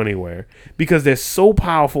to go anywhere because they're so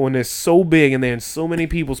powerful and they're so big and they're in so many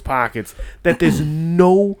people's pockets that there's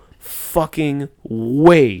no fucking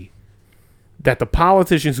way that the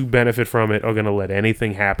politicians who benefit from it are going to let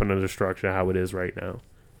anything happen to the structure how it is right now.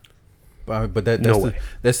 But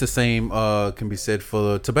that's the same can be said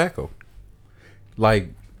for tobacco. Like,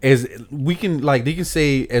 as we can, like, they can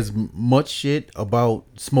say as much shit about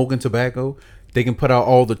smoking tobacco. They can put out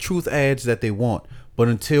all the truth ads that they want. But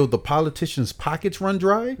until the politicians' pockets run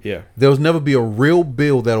dry, there'll never be a real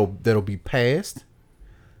bill that'll be passed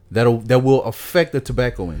that will affect the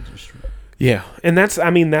tobacco industry. Yeah, and that's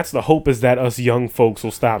the hope, is that us young folks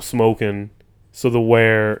will stop smoking, so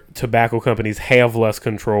where tobacco companies have less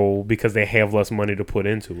control because they have less money to put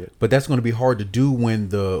into it. But that's going to be hard to do when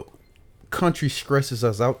the country stresses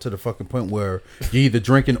us out to the fucking point where you're either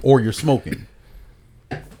drinking or you're smoking.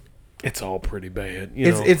 It's all pretty bad.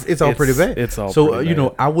 It's all pretty bad. It's all so pretty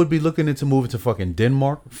bad. I would be looking into moving to fucking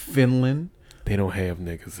Denmark, Finland. They don't have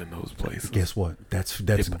niggas in those places. Guess what? That's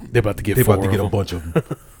they're about to get. They're about to get a bunch of them.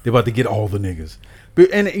 They're about to get all the niggas.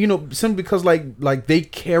 But, and simply because like they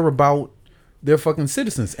care about their fucking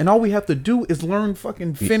citizens, and all we have to do is learn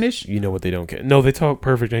fucking Finnish. You know what they don't care? No, they talk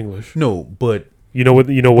perfect English. No, but you know what?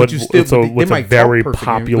 But What's a very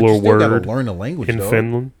popular word learn the language in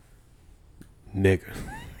Finland? Nigga.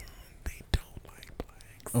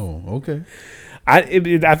 Oh, okay. I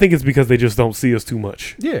think it's because they just don't see us too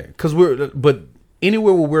much. Yeah, because but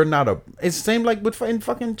anywhere where we're not it's the same like in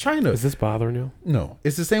fucking China. Is this bothering you? No,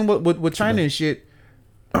 it's the same with China and shit.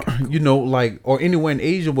 Like, or anywhere in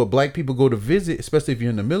Asia where black people go to visit, especially if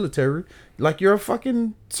you're in the military, like you're a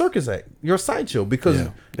fucking circus act, you're a sideshow because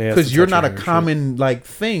you're not a common like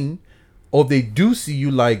thing, or they do see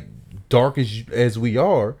you like dark as we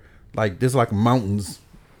are, like there's like mountains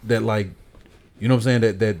that like. You know what I'm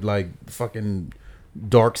saying? That like fucking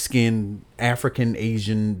dark skinned African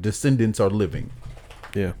Asian descendants are living.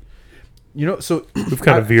 Yeah. So we've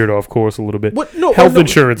kind of veered off course a little bit. What? No, health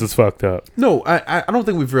insurance is fucked up. No, I don't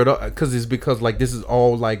think we've veered off because like this is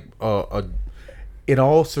all like it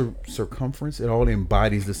all circumference. It all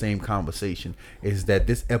embodies the same conversation. Is that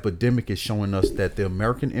this epidemic is showing us that the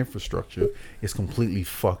American infrastructure is completely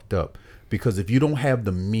fucked up because if you don't have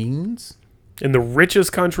the means. In the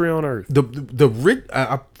richest country on earth. The rich,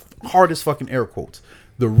 hardest fucking air quotes.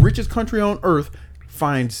 The richest country on earth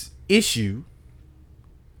finds issue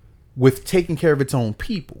with taking care of its own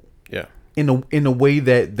people. Yeah. In a way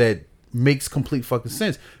that makes complete fucking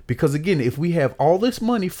sense. Because again, if we have all this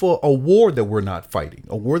money for a war that we're not fighting,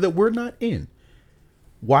 a war that we're not in,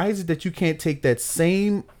 why is it that you can't take that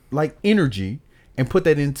same like energy and put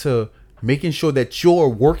that into making sure that your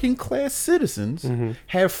working class citizens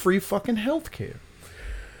have free fucking health care?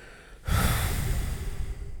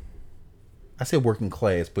 I said working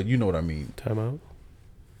class, but you know what I mean. Time out.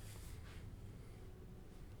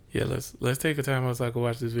 Yeah, let's take a time out so I can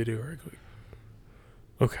watch this video right quick.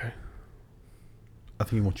 Okay. I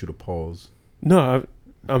think he wants you to pause. No,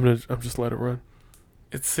 I'm just let it run.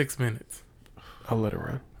 It's 6 minutes. I'll let it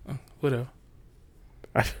run. What else?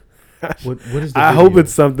 What is the I video? hope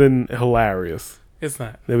it's something hilarious. It's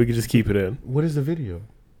not. That we can just keep it in. What is the video?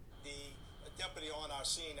 The deputy on our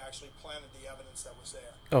scene actually planted the evidence that was there.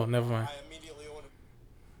 Oh, never mind. I immediately ordered.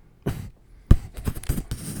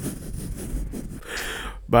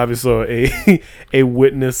 Bobby saw a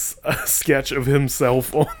witness sketch of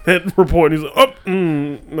himself on that report. He's like,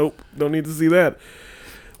 nope, don't need to see that.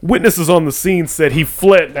 Witnesses on the scene said he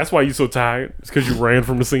fled. That's why you're so tired. It's because you ran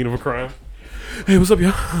from the scene of a crime. Hey, what's up,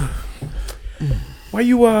 y'all?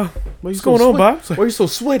 What's going on, Bob? Why are you so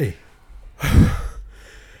sweaty?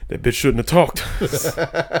 That bitch shouldn't have talked.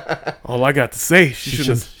 All I got to say, she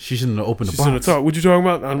shouldn't have opened the box. She shouldn't have talked. What you talking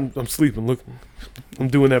about? I'm sleeping. Look, I'm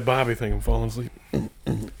doing that Bobby thing. I'm falling asleep.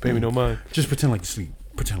 Pay me no mind. Just pretend like you sleep.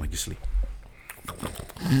 Pretend like you sleep.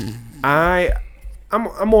 I'm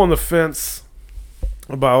on the fence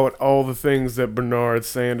about all the things that Bernard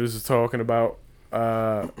Sanders is talking about.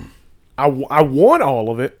 I want all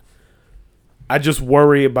of it. I just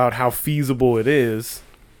worry about how feasible it is,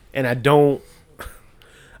 and I don't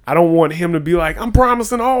I don't want him to be like, I'm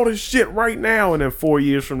promising all this shit right now, and then 4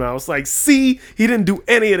 years from now, it's like, see, he didn't do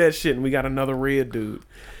any of that shit, and we got another red dude.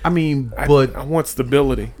 I mean, I but want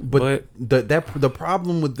stability. But the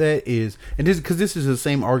problem with that is, and this because this is the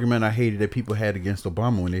same argument I hated that people had against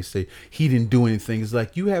Obama when they say he didn't do anything. It's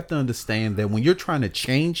like you have to understand that when you're trying to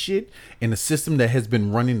change shit in a system that has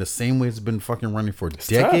been running the same way it's been fucking running for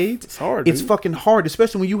decades, It's hard. It's dude. fucking hard,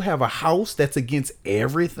 especially when you have a house that's against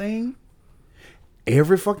everything.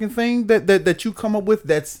 Every fucking thing that you come up with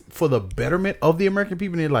that's for the betterment of the American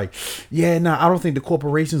people, and they're like, yeah, I don't think the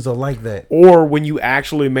corporations are like that. Or when you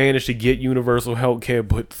actually manage to get universal health care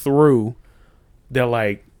put through, they're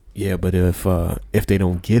like, yeah, but if they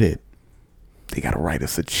don't get it, they gotta write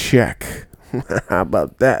us a check. How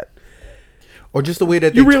about that? Or just the way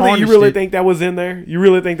that You they really tarnished it. think that was in there? You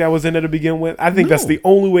really think that was in there to begin with? I think that's No. the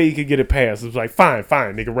only way you could get it passed. It's like, fine.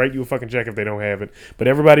 They can write you a fucking check if they don't have it. But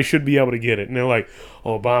everybody should be able to get it. And they're like,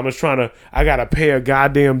 Obama's I got to pay a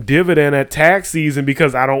goddamn dividend at tax season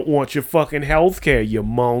because I don't want your fucking health care, you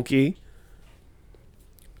monkey.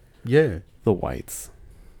 Yeah, The whites.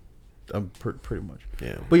 pretty much.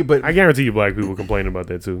 Yeah. But I guarantee you black people complaining about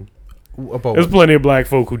that too. about There's plenty of black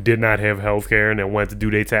folk who did not have health care and then went to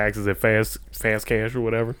do their taxes at fast cash or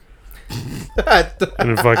whatever. And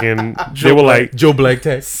then fucking they were like, Joe Black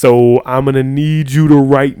tax. so I'm gonna need you to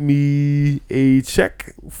write me a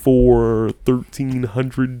check for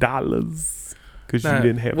 $1,300 because you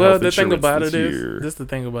didn't have health the thing insurance about this it is, year. the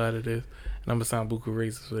thing about it is, and I'm gonna sound buku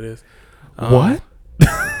racist for this. What?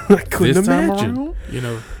 I couldn't This time imagine. around? You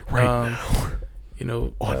know, Right now. you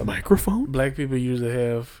know, On microphone? black people usually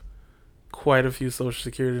have quite a few social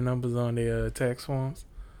security numbers on their tax forms,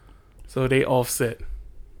 so they offset.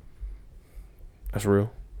 That's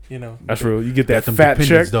real. You know, That's real. You get that Got them fat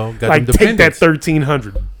dependents, check. dog. Got Like, them take that dependents.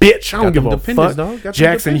 $1,300, bitch. I don't Got give them a dependents, fuck. dog. Got them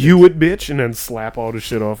Jackson dependents. Hewitt, bitch, and then slap all the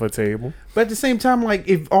shit off a table. But at the same time, like,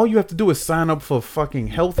 if all you have to do is sign up for fucking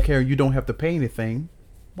healthcare, you don't have to pay anything.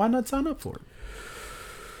 Why not sign up for it?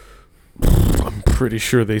 I'm pretty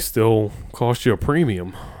sure they still cost you a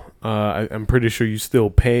premium. I'm pretty sure you still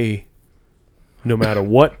pay, no matter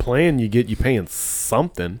what plan you get, you paying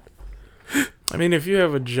something. I mean, if you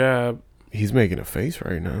have a job, He's making a face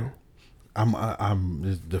right now. I'm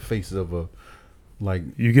the faces of a like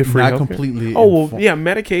You get free not healthcare? completely. Oh well, informed. yeah,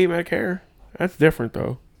 Medicaid, Medicare. That's different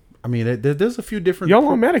though. I mean, there's a few different. Y'all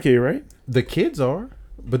on Medicaid, right? The kids are,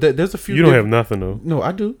 but there's a few. You don't have different- nothing though. No,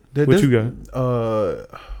 I do. What you got?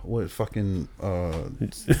 What fucking I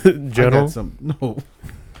General. got some. No,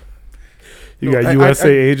 You No, got I- USA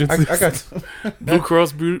I agencies. I got. Some, Blue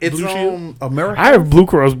Cross Blue it's Shield. America. I have Blue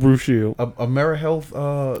Cross Blue Shield. AmeriHealth.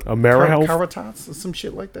 AmeriHealth? Caritas or some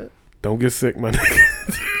shit like that. Don't get sick, my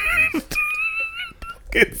nigga.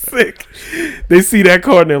 Get sick. They see that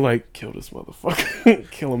card and they're like, kill this motherfucker.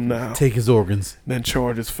 Kill him now. Take his organs. Then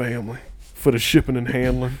charge his family for the shipping and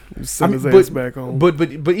handling. Send his but, ass back home. But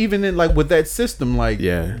even in like with that system, like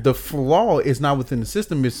Yeah. the flaw is not within the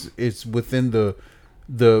system. It's within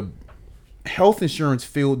the health insurance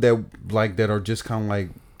field that are just kind of like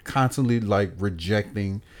constantly like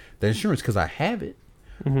rejecting the insurance because I have it.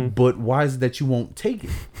 Mm-hmm. But why is it that you won't take it?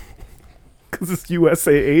 Because it's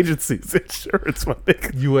USA agencies insurance, my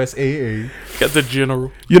nigga. USAA. Got the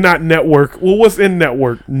general. You're not network. Well, what's in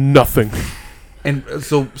network? Nothing. And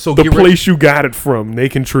so The get rid- place you got it from, they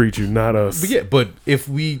can treat you, not us. But yeah, but if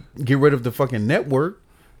we get rid of the fucking network,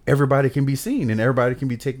 everybody can be seen and everybody can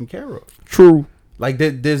be taken care of. True. Like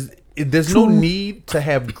there's no need to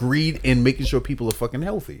have greed in making sure people are fucking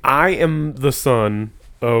healthy. I am the son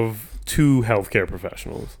of two healthcare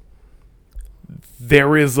professionals.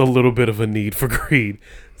 There is a little bit of a need for greed.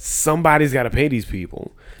 Somebody's got to pay these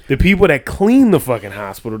people. The people that clean the fucking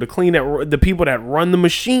hospital, the people that run the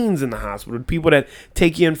machines in the hospital, the people that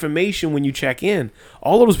take your information when you check in,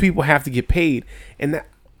 all of those people have to get paid. And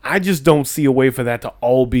I just don't see a way for that to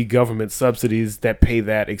all be government subsidies that pay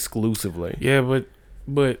that exclusively. Yeah,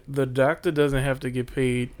 but the doctor doesn't have to get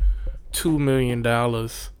paid $2 million.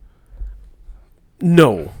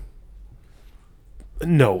 No.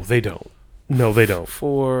 No, they don't. No, they don't.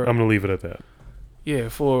 For I'm going to leave it at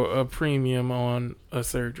that. for a premium on a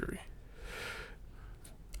surgery.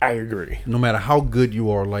 I agree. No matter how good you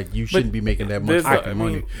are, like you shouldn't be making that much There's fucking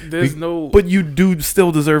money. there's Be- no. But you do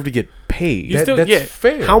still deserve to get paid. You still- That's yeah.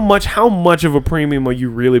 fair. How much of a premium are you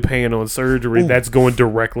really paying on surgery Ooh. that's going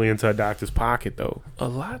directly into a doctor's pocket though? a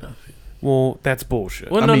lot of it. Well, that's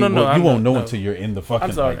bullshit. Well, I no, mean, no, no. well, I'm you won't not- know no. until you're in the fucking.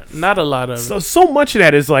 I'm sorry, like, not a lot of it. So much of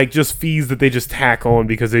that is like just fees that they just tack on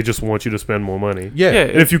because they just want you to spend more money. yeah, Yeah.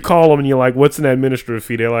 And if you call them and you're like, "What's an administrative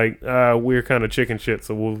fee?" They're like, "We're kind of chicken shit,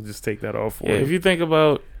 so we'll just take that off for Yeah, you." if you think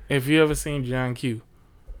about, if you ever seen John Q,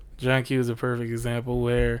 John Q is a perfect example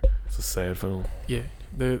where It's a sad film.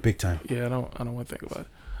 Big time. I don't want to think about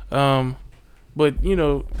it. But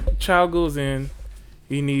child goes in,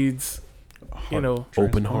 he needs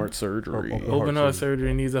Open heart surgery. open heart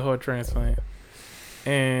surgery, needs a heart transplant,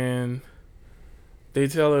 and they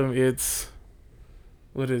tell him it's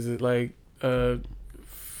what is it like $500,000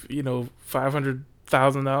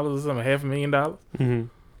 or something, $500,000 Mm-hmm.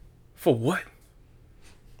 for what?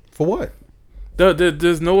 For what?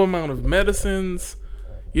 There's no amount of medicines.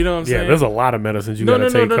 You know what I'm saying? Yeah, there's a lot of medicines you gotta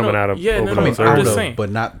take coming out of open I heart mean, surgery. I'm just saying.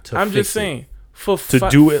 But not to I'm fix just it. saying To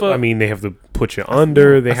do it, I mean, they have to put you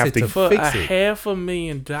under. They I have said to. to for fix a it.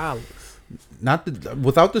 $500,000. Not the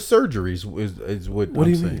without the surgeries is what What I'm do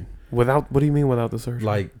you saying. mean? Without? What do you mean without the surgery?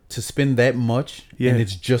 Like to spend that much, Yeah. and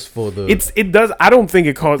it's just for the. It does. I don't think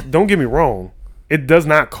it costs. Don't get me wrong. It does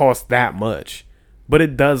not cost that much, but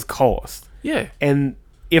it does cost. Yeah. And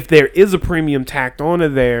if there is a premium tacked onto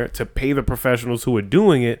there to pay the professionals who are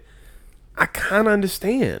doing it, I kind of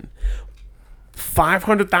understand.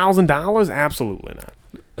 $500,000? Absolutely not.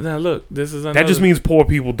 Now look, this is another. That just means poor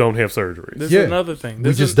people don't have surgery. this Yeah. is another thing. we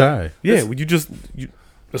This just is, die. Yeah,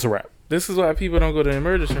 that's a wrap. This is why people don't go to the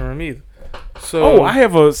emergency room either. So Oh, I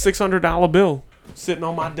have a $600 bill sitting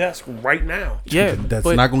on my desk right now. yeah, That's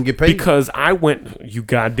but not gonna get paid. Because I went, you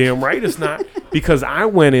goddamn right it's not. Because I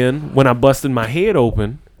went in when I busted my head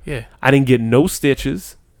open. yeah. I didn't get no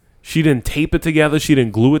stitches. She didn't tape it together. She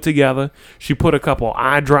didn't glue it together. She put a couple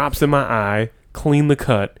eye drops in my eye, cleaned the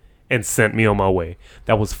cut, and sent me on my way.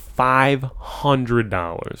 That was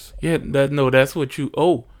 $500. Yeah, that's what you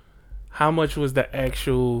owe. How much was the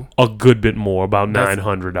actual? A good bit more, about That's-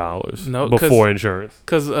 $900 No, 'cause- before insurance.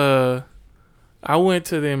 Cause I went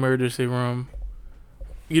to the emergency room,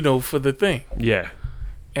 for the thing, Yeah.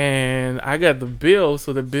 and I got the bill.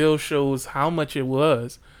 So the bill shows how much it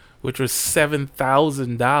was, which was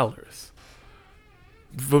 $7,000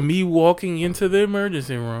 for me walking into the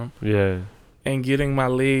emergency room Yeah. and getting my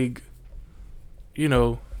leg,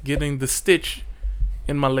 getting the stitch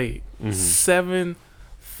in my leg.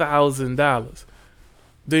 $7,000.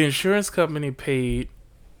 The insurance company paid,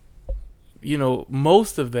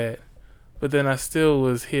 most of that, but then I still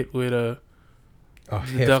was hit with a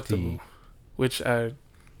deductible, hefty. which I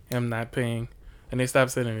am not paying, and they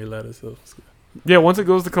stopped sending me letters. So it's good. Yeah, once it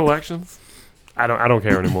goes to collections, I don't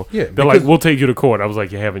care anymore. Yeah, They're like, because- we'll take you to court. I was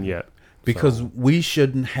like, you haven't yet. Because we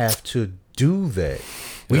shouldn't have to do that.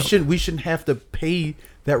 We shouldn't have to pay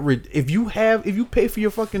that. If you pay for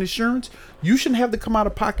your fucking insurance, you shouldn't have to come out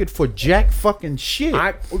of pocket for jack fucking shit.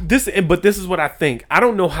 But this is what I think. I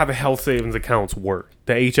don't know how the health savings accounts work.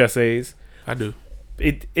 The HSAs. I do.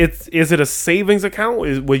 Is it a savings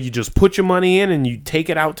account where you just put your money in and you take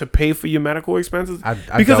it out to pay for your medical expenses? I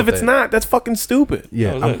Because doubt if it's that. not, that's fucking stupid.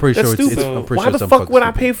 yeah, No, I'm look, pretty That's sure stupid. I'm pretty Why sure the some fuck fucking would I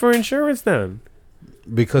stupid. pay for insurance then?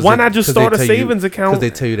 Because Why not just 'cause they start a tell savings you, account? Because they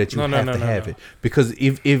tell you that you No, have no, to no, have no. it. Because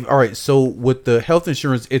if all right, so with the health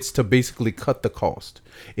insurance, it's to basically cut the cost.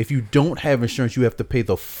 If you don't have insurance, you have to pay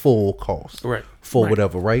the full cost, Right. For Right.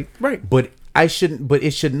 whatever, right? Right. But it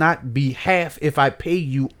should not be half. If I pay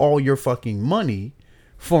you all your fucking money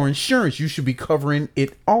for insurance, you should be covering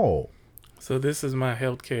it all. So this is my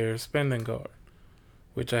healthcare spending card,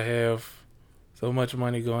 which I have so much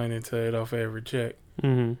money going into it off every check,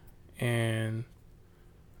 Mm-hmm. and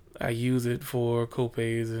I use it for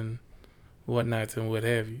copays and whatnots and what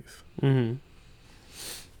have you. Mm-hmm.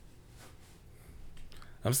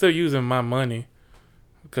 I'm still using my money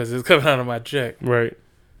because it's coming out of my check. Right.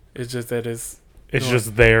 It's just that it's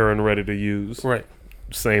Just there and ready to use. right.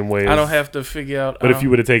 Same way. I as- don't have to figure out. But if you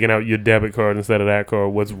would have taken out your debit card instead of that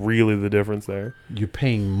card, what's really the difference there? You're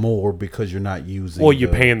paying more because you're not using. Or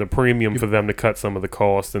you're the- paying the premium for them to cut some of the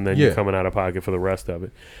cost, and then Yeah. you're coming out of pocket for the rest of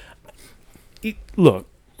it. Look,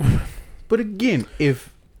 But again, if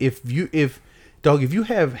you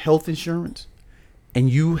have health insurance and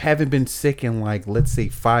you haven't been sick in like let's say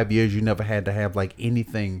 5 years, you never had to have like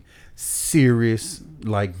anything serious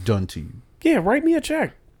like done to you. yeah, write me a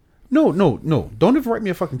check. No. Don't even write me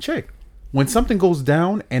a fucking check. When something goes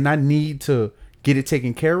down and I need to get it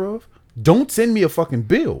taken care of, don't send me a fucking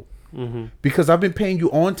bill. Because I've been paying you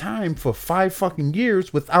on time for 5 fucking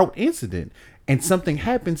years without incident. And something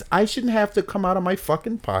happens, I shouldn't have to come out of my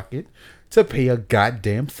fucking pocket to pay a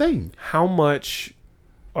goddamn thing. How much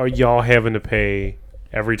are y'all having to pay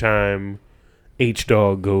every time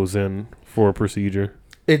H-Dog goes in for a procedure?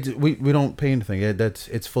 We don't pay anything.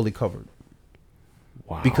 It's fully covered.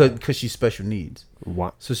 Wow. Because she's special needs.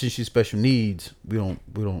 Wow. So since she's special needs,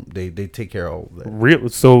 they take care of all of that. Real.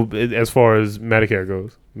 So as far as Medicare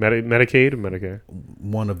goes, Medicaid or Medicare,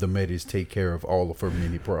 One of the Medis take care of all of her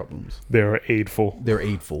many problems. they're aidful. They're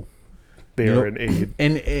aidful. They You are know, an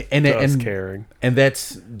aid. And Caring. And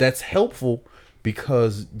that's helpful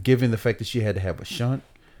because given the fact that she had to have a shunt,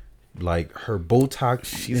 like her Botox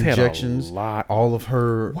She's had a injections, lot. all of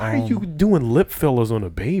her. Why are you doing lip fillers on a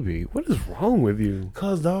baby? What is wrong with you?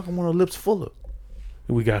 Cause dog, I want her lips fuller.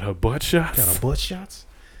 We got her butt shots. Got her butt shots.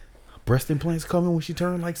 Breast implants coming when she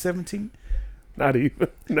turned like 17. Not even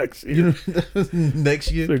next year. You know, next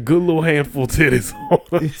It's year. a good little handful of titties.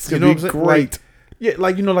 It's You gonna know be what I'm saying? great. Like, yeah,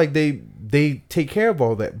 like like they take care of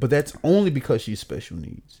all that, but that's only because she's special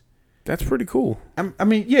needs. That's pretty cool. I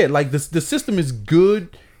mean, yeah, like the system is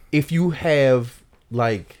good if you have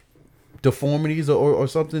like deformities or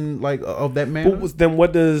something like of that manner. But then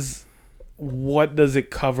what does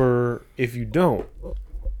it cover if you don't?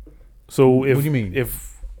 So if What do you mean?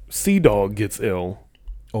 if Sea Dog gets ill,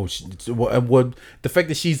 Oh, what the fact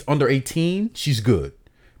that she's under 18, she's good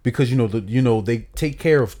because they take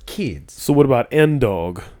care of kids. so what about N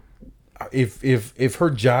Dog? If her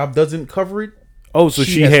job doesn't cover it, Oh, so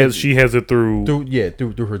she has it through.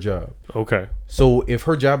 through her job. Okay, So if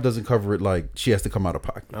her job doesn't cover it, like she has to come out of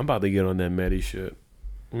pocket. I'm about to get on that Medi shit.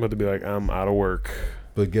 I'm about to be like, I'm out of work.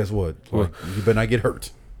 But guess what? Like, you better not get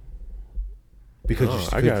hurt.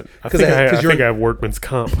 Because I think I have workman's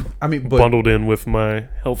comp. I mean, but bundled in with my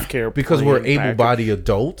healthcare because plan we're package. able-bodied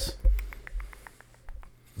adults,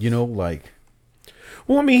 like.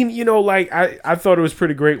 Well, I mean, like I thought it was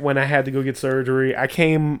pretty great when I had to go get surgery. I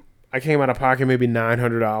came out of pocket maybe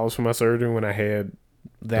 $900 for my surgery when I had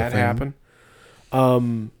that happen.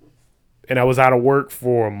 And I was out of work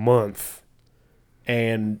for a month,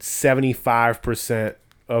 and 75%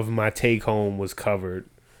 of my take home was covered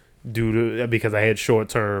because I had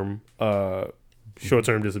short-term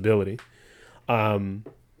disability. And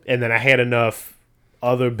then I had enough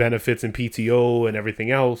other benefits and PTO and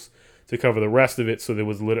everything else to cover the rest of it. So there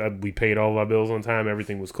was we paid all of our bills on time.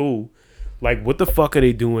 Everything was cool. Like, what the fuck are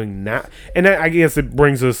they doing now? And I guess it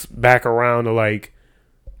brings us back around to like,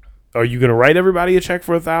 are you going to write everybody a check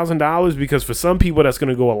for $1,000? Because for some people, that's going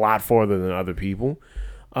to go a lot farther than other people.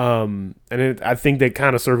 I think that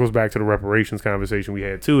kind of circles back to the reparations conversation we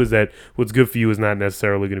had too, is that what's good for you is not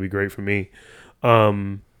necessarily going to be great for me. But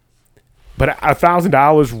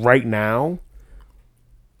 $1,000 right now,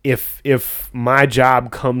 if my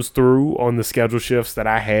job comes through on the schedule shifts that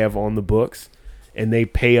I have on the books and they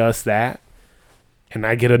pay us that and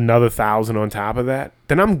I get another 1,000 on top of that,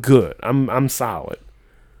 then I'm good. I'm solid.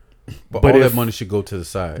 But all that money should go to the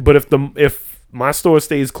side. But if my store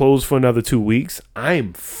stays closed for another 2 weeks,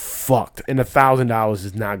 I'm fucked, and $1,000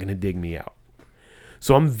 is not going to dig me out.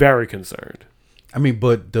 So I'm very concerned. I mean,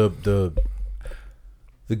 but the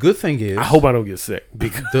good thing is, I hope I don't get sick.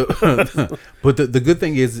 Because but the good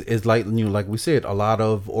thing is like like we said, a lot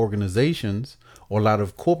of organizations or a lot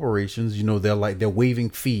of corporations, they're waiving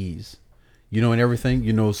fees, and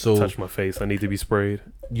everything, so touch my face. I need to be sprayed.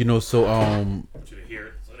 so I want you to hear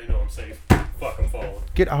it so they know I'm safe. Fuck, I'm falling.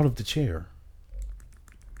 get out of the chair.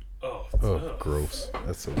 Oh, Gross.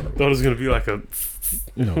 That's so gross. Thought it was gonna be like a.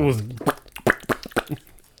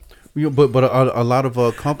 But a lot of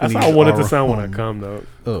companies. That's how I want it to sound when I come,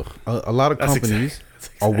 though. A lot of companies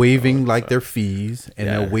are waiving like their fees, and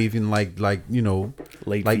they're waiving like late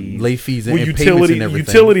fees and payments and everything.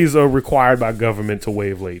 Utilities are required by government to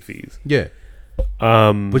waive late fees. Yeah.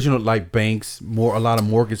 But like banks, a lot of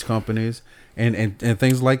mortgage companies and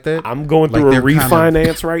things like that. I'm going through a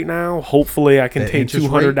refinance right now. Hopefully I can take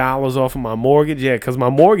 $200 off of my mortgage. Yeah, because my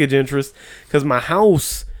mortgage interest, because my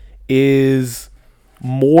house is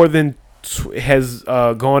more than has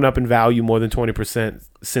gone up in value more than 20%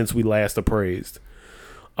 since we last appraised.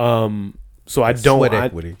 So I don't sweat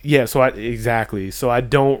equity. Yeah, so I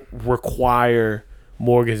don't require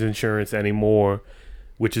mortgage insurance anymore,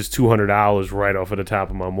 which is $200 right off of the top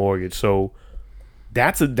of my mortgage. So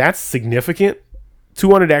that's significant.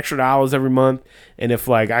 $200 extra every month, and if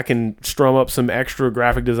like I can strum up some extra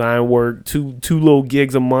graphic design work, two little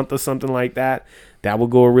gigs a month or something like that, that will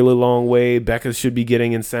go a really long way. Becca should be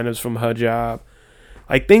getting incentives from her job.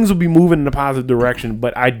 Like, things will be moving in a positive direction,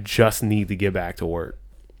 but I just need to get back to work.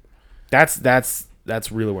 That's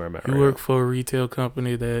really where I'm at. You work for a retail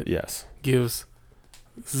company that gives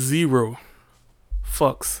zero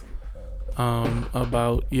fucks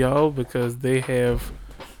about y'all because they have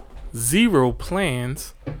zero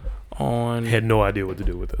plans on. Had no idea what to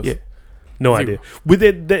do with this. Yeah, No idea. With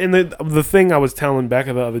it, the thing I was telling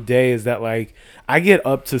Becca the other day is that like I get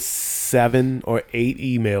up to 7 or 8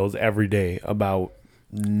 emails every day about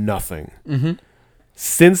nothing. Mm-hmm.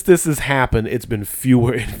 Since this has happened, it's been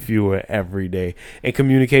fewer and fewer every day, and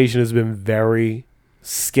communication has been very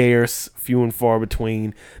scarce, few and far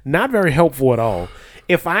between, not very helpful at all.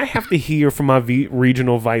 If I have to hear from my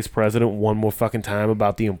regional vice president one more fucking time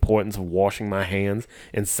about the importance of washing my hands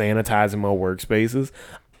and sanitizing my workspaces,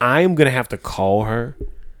 I'm going to have to call her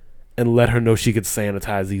and let her know she could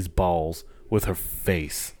sanitize these balls with her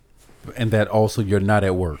face. And that also you're not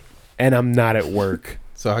at work. And I'm not at work.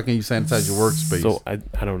 So how can you sanitize your workspace? So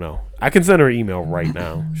I don't know. I can send her an email right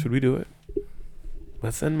now. Should we do it?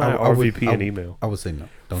 Let's send my RVP an email. I would say no.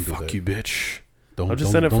 Don't do that. Fuck you, bitch. I'll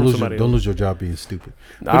just send it from somebody Don't else. lose your job being stupid.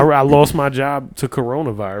 I lost my job to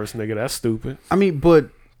coronavirus, nigga. That's stupid. I mean,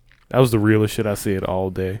 but That was the realest shit I said all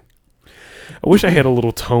day. I wish I had a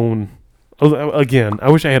little tone. Again, I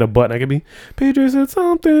wish I had a button. I could be, PJ said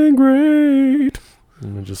something great.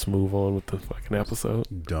 And then just move on with the fucking episode.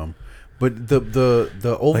 dumb. But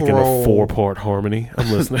the overall, Like in a 4-part harmony. I'm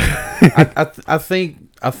listening.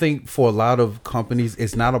 I think for a lot of companies,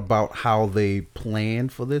 it's not about how they plan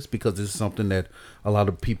for this, because it's something that a lot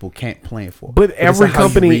of people can't plan for. But every it's how you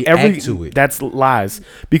company, react to it. that's lies,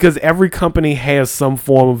 because every company has some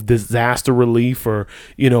form of disaster relief, or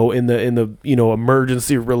in the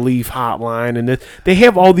emergency relief hotline, and they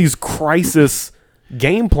have all these crisis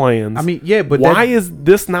game plans. I mean, yeah, but why is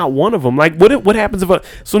this not one of them? Like, what happens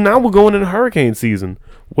if so now we're going into hurricane season?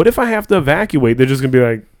 What if I have to evacuate? They're just gonna be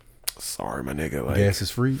like, sorry, my nigga, like, gas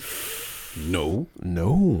is free? No.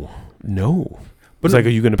 But it's like, are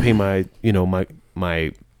you gonna pay my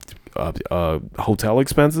my hotel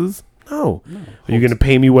expenses? No. Are you gonna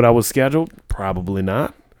pay me what I was scheduled? Probably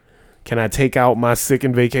not. Can I take out my sick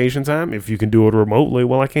and vacation time? If you can do it remotely,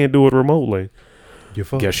 well, I can't do it remotely. You're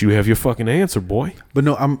fucked. Guess you have your fucking answer, boy. But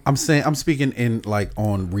no, I'm speaking in like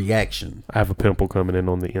on reaction. I have a pimple coming in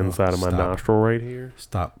on the inside of my nostril right here.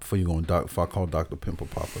 Stop before you go and if I call Dr. Pimple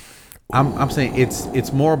Popper. I'm saying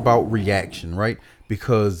it's more about reaction, right?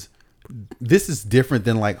 Because this is different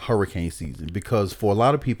than like hurricane season. Because for a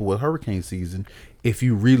lot of people with hurricane season, if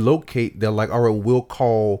you relocate, they're like, all right, we'll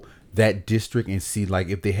call that district and see like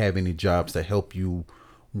if they have any jobs to help you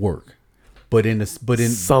work.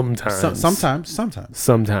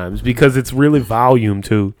 Sometimes because it's really volume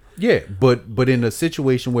too. Yeah, but in a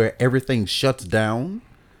situation where everything shuts down,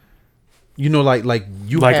 like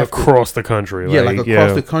you like have across the country. Yeah, like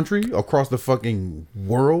across the country, across the fucking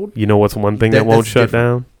world. You know what's one thing that won't shut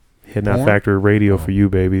down? Hidden Out Factory Radio for you,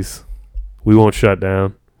 babies. We won't shut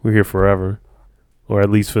down. We're here forever, or at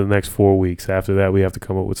least for the next 4 weeks. After that, we have to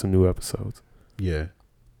come up with some new episodes. Yeah.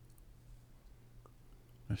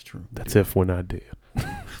 That's true. That's if we're not dead.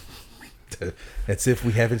 That's if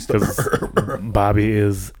we haven't started. Bobby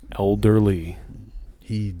is elderly.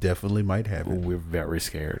 He definitely might have it. We're very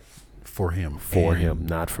scared. For him. For him,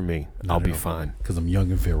 not for me. I'll be fine. Because I'm young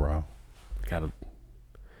and virile.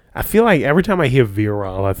 I feel like every time I hear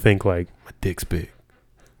virile, I think like my dick's big.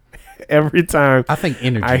 Every time I think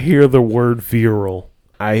energy. I hear the word virile,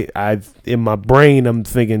 I in my brain I'm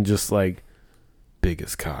thinking just like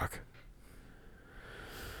biggest cock.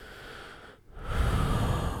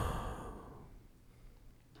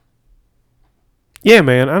 Yeah,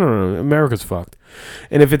 man, I don't know. America's fucked.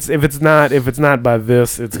 And if it's not by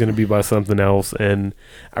this, it's gonna be by something else. And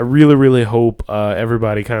I really, really hope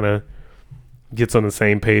everybody kind of gets on the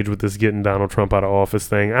same page with this getting Donald Trump out of office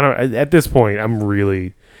thing. At this point, I'm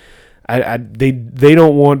really, they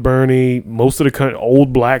don't want Bernie. Most of the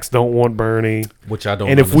old blacks don't want Bernie, which I don't.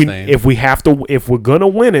 And understand. if we're gonna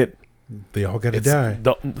win it, they all gotta die.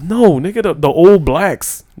 No, nigga, the old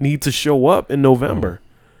blacks need to show up in November.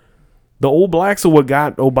 The old blacks are what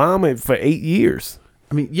got Obama for 8 years.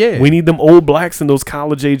 I mean, yeah. We need them old blacks and those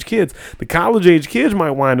college-age kids. The college-age kids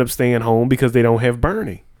might wind up staying home because they don't have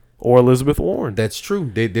Bernie or Elizabeth Warren. That's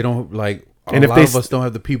true. They don't, like, and a lot of us don't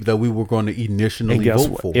have the people that we were going to initially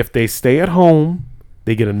vote for. If they stay at home,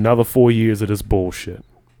 they get another 4 years of this bullshit.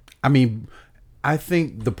 I mean, I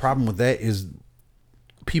think the problem with that is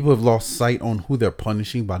people have lost sight on who they're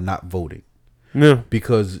punishing by not voting. Yeah.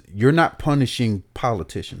 Because you're not punishing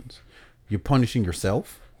politicians. You're punishing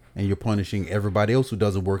yourself, and you're punishing everybody else who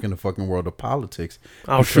doesn't work in the fucking world of politics.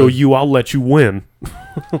 I'll show you. I'll let you win.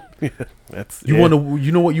 You want to?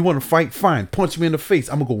 You know what? You want to fight? Fine. Punch me in the face.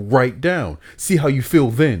 I'm gonna go right down. See how you feel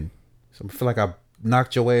then. So I feel like I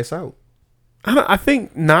knocked your ass out. I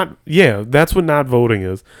think not. Yeah, that's what not voting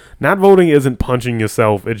is. Not voting isn't punching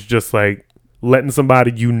yourself. It's just like letting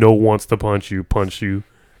somebody wants to punch you,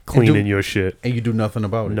 cleaning your shit. And you do nothing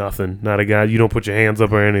about it. Nothing. Not a guy. You don't put your hands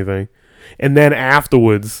up or anything. And then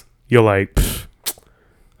afterwards, you're like,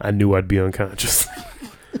 I knew I'd be unconscious.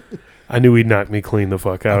 I knew he'd knock me clean the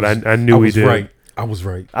fuck out. I knew he did. Right. I was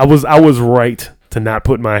right. I was right to not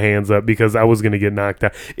put my hands up because I was going to get knocked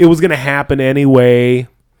out. It was going to happen anyway.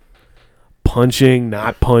 Punching,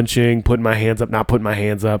 not punching, putting my hands up, not putting my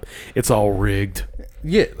hands up. It's all rigged.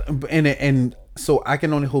 Yeah, and so I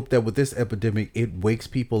can only hope that with this epidemic, it wakes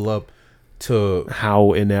people up to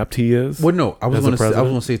how inept he is. Well, no, I was as a going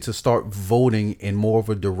president? to say to start voting in more of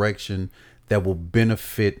a direction that will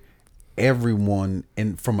benefit everyone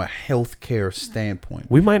and from a healthcare standpoint.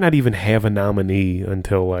 We might not even have a nominee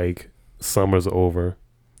until like summer's over.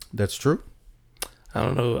 That's true. I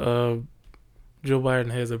don't know. Joe Biden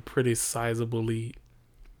has a pretty sizable lead.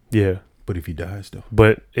 Yeah. But if he dies, though.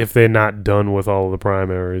 But if they're not done with all of the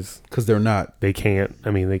primaries. Because they're not. They can't.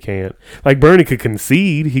 I mean, they can't. Like, Bernie could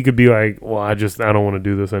concede. He could be like, well, I don't want to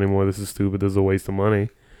do this anymore. This is stupid. This is a waste of money.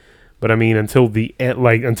 But, I mean, until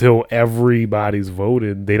everybody's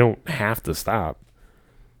voted, they don't have to stop.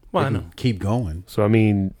 Well, I know. Keep going. So, I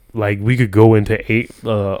mean, like, we could go into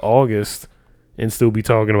August and still be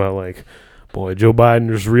talking about, like, boy, Joe Biden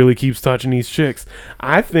just really keeps touching these chicks.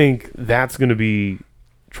 I think that's going to be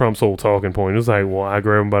Trump's whole talking point. It's like, well, I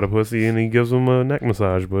grab him by the pussy and he gives him a neck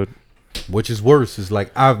massage, but which is worse? Is like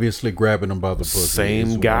obviously grabbing him by the pussy.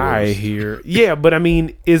 Same guy worse. Here. Yeah, but I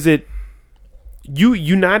mean, is it you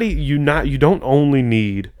don't only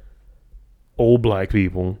need old black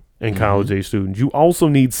people and college age students. You also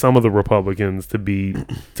need some of the Republicans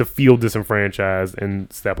to feel disenfranchised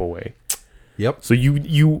and step away. Yep. So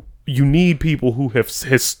you need people who have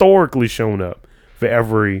historically shown up for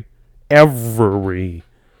every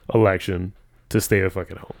election to stay the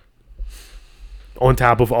fucking home. On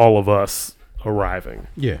top of all of us arriving.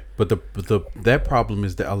 Yeah, but that problem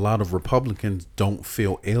is that a lot of Republicans don't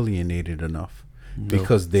feel alienated enough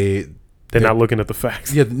because they're not looking at the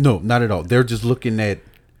facts. Yeah, no, not at all. They're just looking at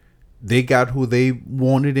they got who they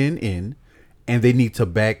wanted in, and they need to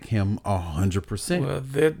back him 100%.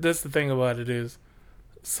 Well, that's the thing about it is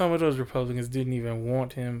some of those Republicans didn't even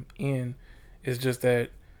want him in. It's just that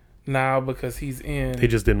now because he's in, they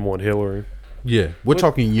just didn't want Hillary. Yeah, we're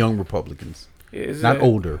talking young Republicans, not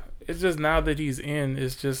older. It's just now that he's in,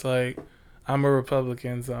 it's just like I'm a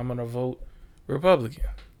Republican, so I'm gonna vote Republican,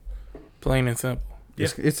 plain and simple. Yeah.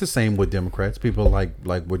 It's the same with Democrats. People like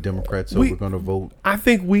we're Democrats, so we're gonna vote. I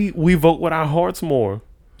think we vote with our hearts more.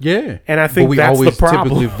 Yeah, and I think that's the problem.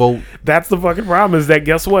 Typically vote. That's the fucking problem. Is that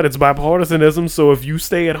guess what? It's bipartisanism. So if you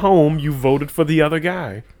stay at home, you voted for the other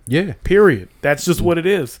guy. Yeah. Period. That's just what it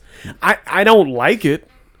is. I don't like it.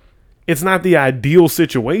 It's not the ideal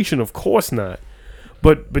situation, of course not.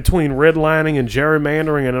 But between redlining and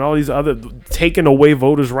gerrymandering and all these other taking away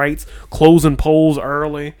voters' rights, closing polls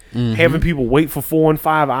early, having people wait for 4 and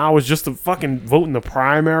 5 hours just to fucking vote in the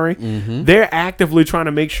primary, they're actively trying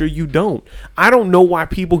to make sure you don't. I don't know why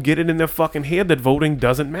people get it in their fucking head that voting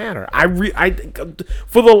doesn't matter. I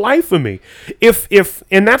for the life of me, if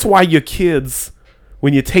and that's why your kids,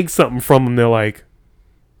 when you take something from them, they're like,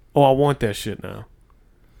 "Oh, I want that shit now.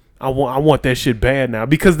 I want that shit bad now,"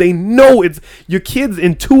 because they know it's your kids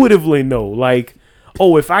intuitively know, like,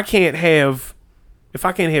 oh, if I can't have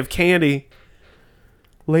candy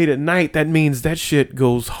late at night, that means that shit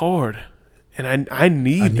goes hard, and I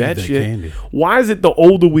need that shit. Candy. Why is it the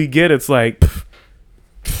older we get, it's like,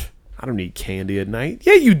 I don't need candy at night.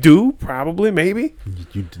 Yeah, you do, probably, maybe.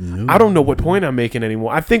 You do. I don't know what point I'm making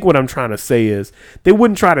anymore. I think what I'm trying to say is they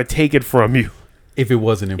wouldn't try to take it from you. If it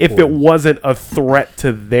wasn't important. If it wasn't a threat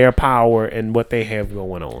to their power and what they have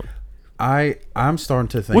going on. I'm starting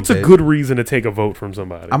to think what's a good reason to take a vote from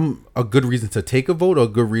somebody? A good reason to take a vote or a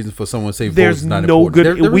good reason for someone to say there's vote's not no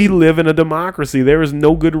important? good we live in a democracy. There is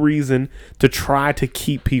no good reason to try to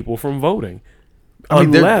keep people from voting. I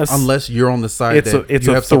mean, unless you're on the side that it's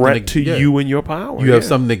you a have threat to you and your power. You have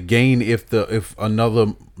something to gain if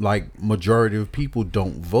another like majority of people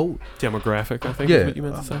don't vote. Demographic, I think is what you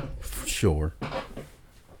meant to say. Sure.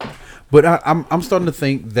 But I'm starting to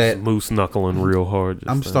think that moose knuckling real hard.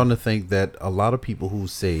 Starting to think that a lot of people who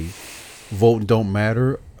say vote don't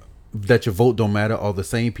matter, that your vote don't matter, are the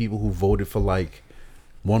same people who voted for like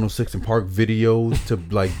 106 and Park videos to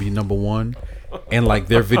like be number one, and like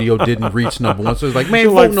their video didn't reach number one. So it's like, man,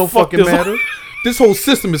 vote like, no fucking matter. This whole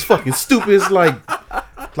system is fucking stupid. It's like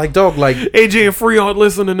dog, like AJ and Freon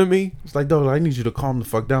listening to me. It's like, dog, I need you to calm the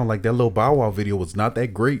fuck down. Like that little Bow Wow video was not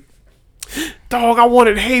that great. Dog, I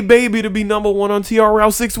wanted Hey Baby to be number one on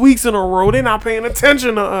TRL 6 weeks in a row. They're not paying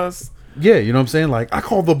attention to us. Yeah, you know what I'm saying? Like, I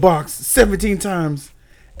called the box 17 times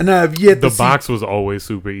And I've yet The to box was always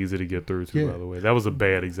super easy to get through to, Yeah. by the way. That was a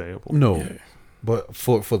bad example. No, but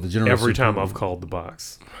for the general. Every time I've called the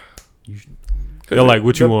box. You, They're like,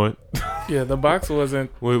 what you want? Yeah, the box wasn't.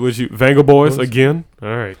 What you, Vanga Boys again?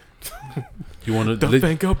 All right. you want The to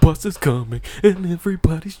Vanga bus is coming and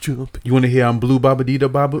everybody's jumping. you want to hear I'm blue Baba Dee da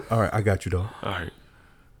Baba? All right, I got you, dog. All right.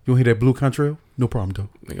 You want to hear that blue Contrail? No problem, dog.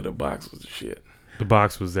 Nigga, the box was the shit. The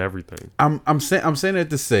box was everything. I'm saying that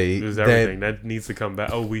to say It was that everything. That needs to come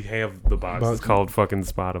back. Oh, we have the box. It's called fucking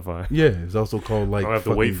Spotify. yeah, it's also called like I don't have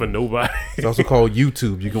to wait for nobody. It's also called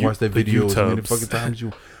YouTube. You can watch that the video as many YouTubes. fucking times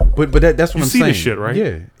you. But that's what You I'm see saying. this shit, right?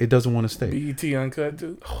 Yeah, it doesn't want to stay. BET Uncut,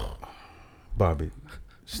 dude. Bobby,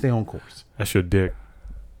 stay on course. That's your dick.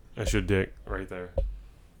 That's your dick right there.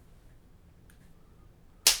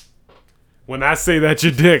 When I say that's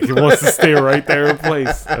your dick, it wants to stay right there in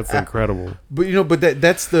place. That's incredible. But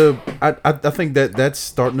that's the I think that's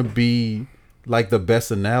starting to be like the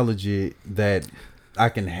best analogy that I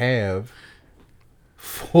can have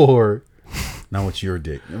for now it's your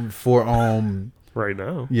dick for Right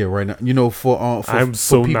now. yeah right now for I'm for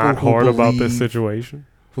so people not who hard about this believe- situation.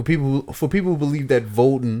 for people who believe that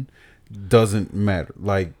voting doesn't matter.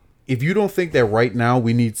 Like if you don't think that right now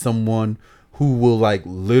we need someone who will like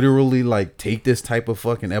literally like take this type of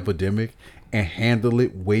fucking epidemic and handle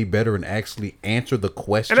it way better and actually answer the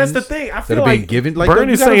questions. And that's the thing. I that feel are being like given. Like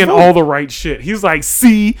Bernie's you gotta saying vote. all the right shit. He's like,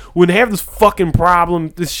 see, when they have this fucking problem,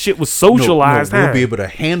 this shit was socialized. We'll be able to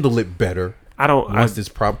handle it better. I don't. Once this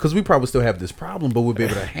problem, because we probably still have this problem, but we'll be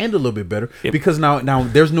able to handle it a little bit better because now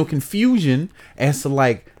there's no confusion as to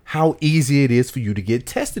like how easy it is for you to get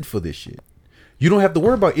tested for this shit. You don't have to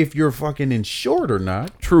worry about if you're fucking insured or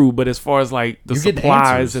not. True, but as far as like the You get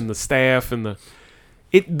supplies answers. and the staff and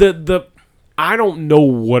the I don't know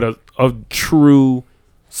what a true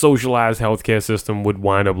socialized healthcare system would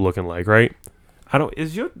wind up looking like, right? I don't.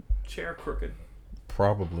 Is your chair crooked?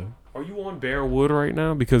 Probably. Are you on bare wood right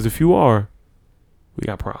now? Because if you are, we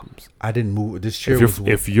got problems. I didn't move. This chair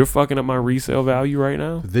If you're fucking up my resale value right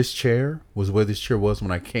now, this chair was where this chair was when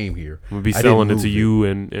I came here. I'm gonna be I selling it didn't to move you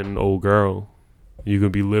and old girl. You're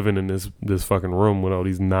gonna be living in this fucking room with all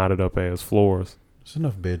these knotted up ass floors There's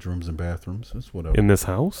enough bedrooms and bathrooms. That's whatever. in this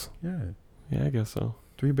house. Yeah, Yeah, I guess so.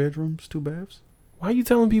 3 bedrooms, 2 baths. Why are you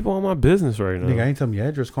telling people all my business right now? Nigga, I ain't telling you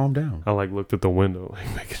address. Calm down. I like looked at the window,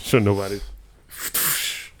 like making sure nobody's.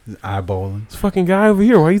 Eyeballing. This fucking guy over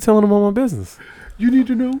here. Why are you telling him all my business? You need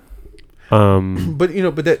to know.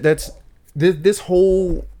 But that's this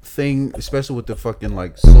whole thing, especially with the fucking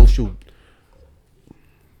like social.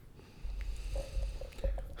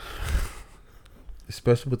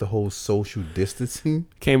 Especially with the whole social distancing.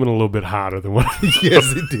 Came in a little bit hotter than what.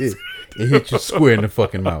 Yes, it did. It hit you square in the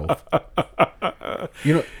fucking mouth.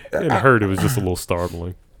 You know, It hurt. It was just a little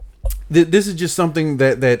startling. this is just something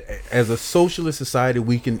that as a socialist society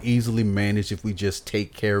we can easily manage if we just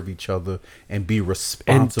take care of each other and be And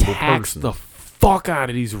responsible tax persons. the fuck out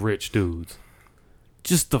of these rich dudes.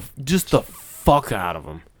 Just the fuck out of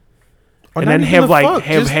them. Or And not then even have the like fuck,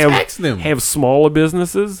 have just have tax them. have smaller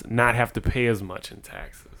businesses not have to pay as much in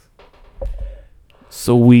taxes.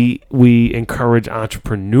 So we encourage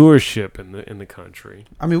entrepreneurship in the country.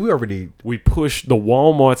 I mean, we already. We push the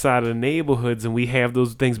Walmarts out of the neighborhoods, and we have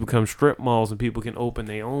those things become strip malls, and people can open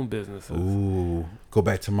their own businesses. Ooh, go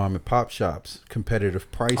back to mom and pop shops. Competitive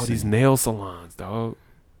pricing. Oh, these nail salons, dog.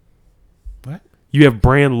 What? You have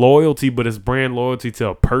brand loyalty, but it's brand loyalty to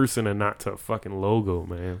a person and not to a fucking logo,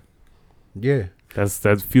 man. Yeah.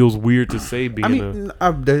 That feels weird to say being I mean, that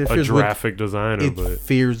a feels weird. graphic designer, It but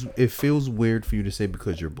feels weird for you to say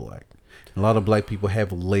because you're black. A lot of black people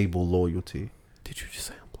have label loyalty. did you just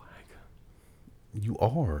say I'm black? You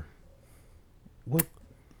are. What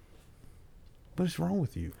is wrong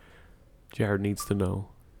with you? Jared needs to know.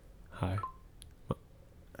 Hi.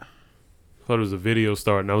 I thought it was a video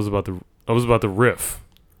starting. I was about to riff.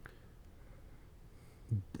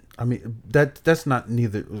 I mean, that's not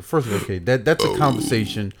neither. First of all, okay, that's a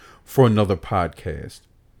conversation for another podcast.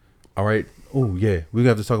 All right. Oh yeah, we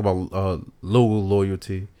have to talk about logo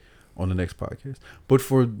loyalty on the next podcast. But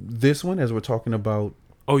for this one, as we're talking about,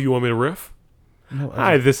 Oh, you want me to riff? no,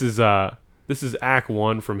 Hi, this is Act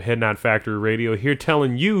 1 from Head Nod Factory Radio here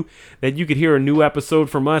telling you that you could hear a new episode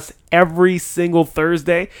from us every single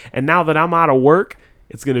Thursday. And now that I'm out of work,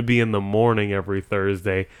 it's going to be in the morning every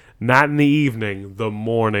Thursday. Not in the evening, the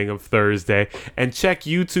morning of Thursday. And check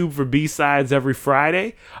YouTube for B-Sides every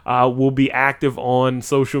Friday. We'll be active on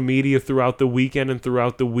social media throughout the weekend and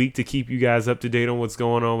throughout the week to keep you guys up to date on what's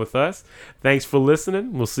going on with us. Thanks for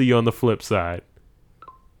listening. We'll see you on the flip side.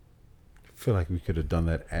 feel like we could have done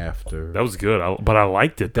that after. That was good, but I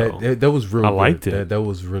liked it though. That was really I liked good. it. That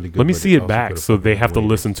was really good. Let me but see it also back could've so they fucking have to waited.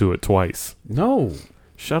 listen to it twice. No.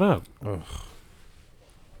 Shut up. Ugh.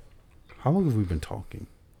 How long have we been talking?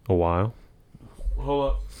 A while.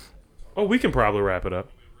 Hold up. Oh, we can probably wrap it up.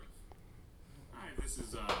 Hi, this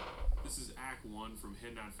is Act One from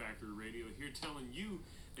Head Nod Factory Radio here, telling you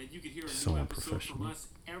that you can hear a So new episode from unprofessional. us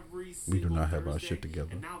every We single do not have our Thursday. shit together.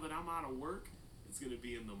 And now that I'm out of work, it's gonna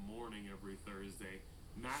be in the morning every Thursday,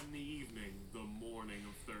 not in the evening. The morning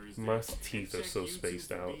of Thursday. My And teeth are check so YouTube spaced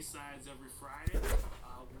for out. B-sides every Friday. We'll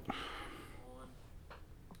be on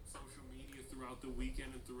social media throughout the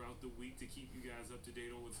weekend and throughout the week to keep you guys up to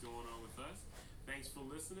date on what's going on with us. Thanks for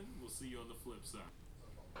listening. We'll see you on the flip side.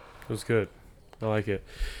 It was good. I like it.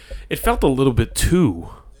 It felt a little bit too.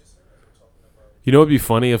 You know, it'd be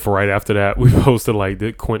funny if right after that we posted like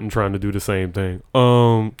that Quentin trying to do the same thing.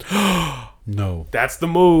 No. That's the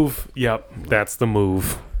move. Yep, that's the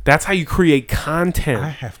move. That's how you create content. I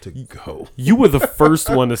have to go. You were the first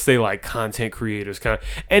one to say like content creators.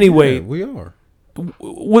 Anyway, Yeah, we are.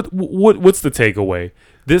 what's the takeaway?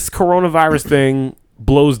 This coronavirus thing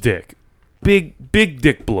blows dick. Big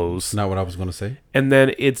dick blows. Not what I was going to say. And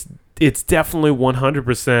then it's definitely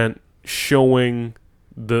 100% showing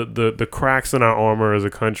the cracks in our armor as a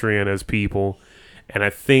country and as people. And I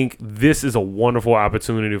think this is a wonderful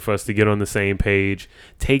opportunity for us to get on the same page,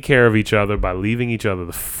 take care of each other by leaving each other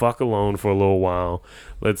the fuck alone for a little while.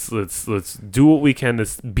 Let's do what we can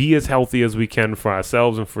to be as healthy as we can for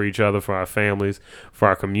ourselves and for each other, for our families, for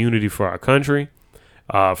our community, for our country,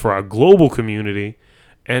 for our global community.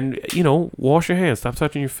 And, you know, wash your hands. Stop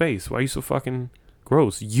touching your face. Why are you so fucking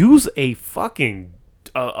gross? Use a fucking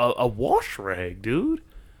a wash rag, dude.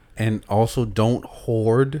 And also don't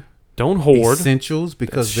hoard Hoard. essentials,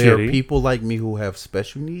 because That's there shitty. are people like me who have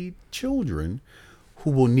special need children who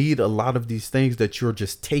will need a lot of these things that you're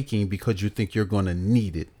just taking because you think you're going to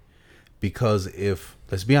need it. Because if,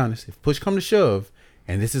 let's be honest, if push come to shove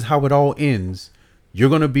and this is how it all ends, you're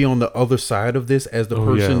going to be on the other side of this as the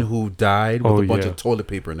person yeah. who died with Oh, a bunch yeah. of toilet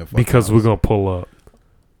paper in their fucking Because house. we're going to pull up.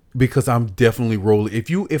 Because I'm definitely rolling.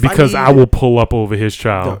 Because I will pull up over his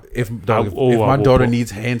child. If I my will daughter pull-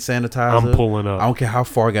 needs hand sanitizer, I'm pulling up. I don't care how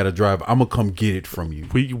far I got to drive. I'm gonna come get it from you.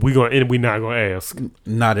 We going and we not gonna ask.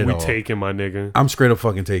 Not at We all. taking, my nigga. I'm straight up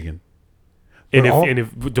fucking taking. And But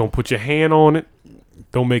if don't put your hand on it,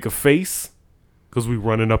 don't make a face, because we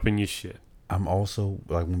running up in your shit. I'm also,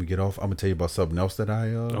 like, when we get off, I'm gonna tell you about something else that I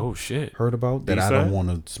Oh shit. heard about that I B-side? don't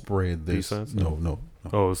want to spread this. B-sides? No.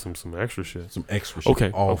 Oh, some extra shit. Some extra shit Okay.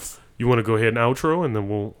 off. You want to go ahead and outro, and then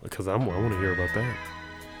we'll, because I want to hear about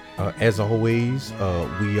that. As always,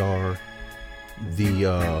 we are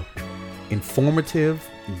the informative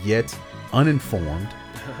yet uninformed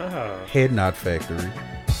Head Nod Factory.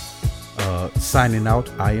 Signing out,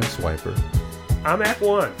 I am Swiper. I'm Act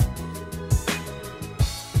One.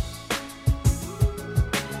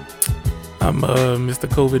 I'm Mr.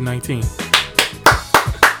 COVID-19.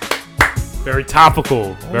 Very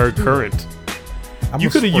topical, very current. You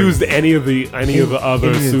could have used any of the other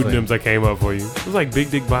anything. pseudonyms I came up for you. It was like Big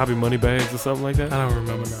Dick Bobby Moneybags or something like that. I don't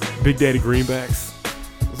remember now. Big Daddy Greenbacks.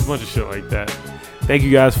 There's a bunch of shit like that. Thank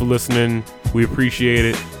you guys for listening. We appreciate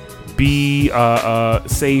it. Be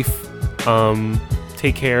safe.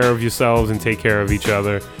 Take care of yourselves and take care of each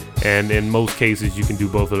other. And in most cases, you can do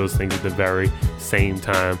both of those things at the very same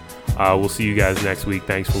time. We'll see you guys next week.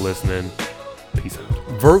 Thanks for listening. Peace out.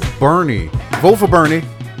 Vote Bernie. Vote for Bernie.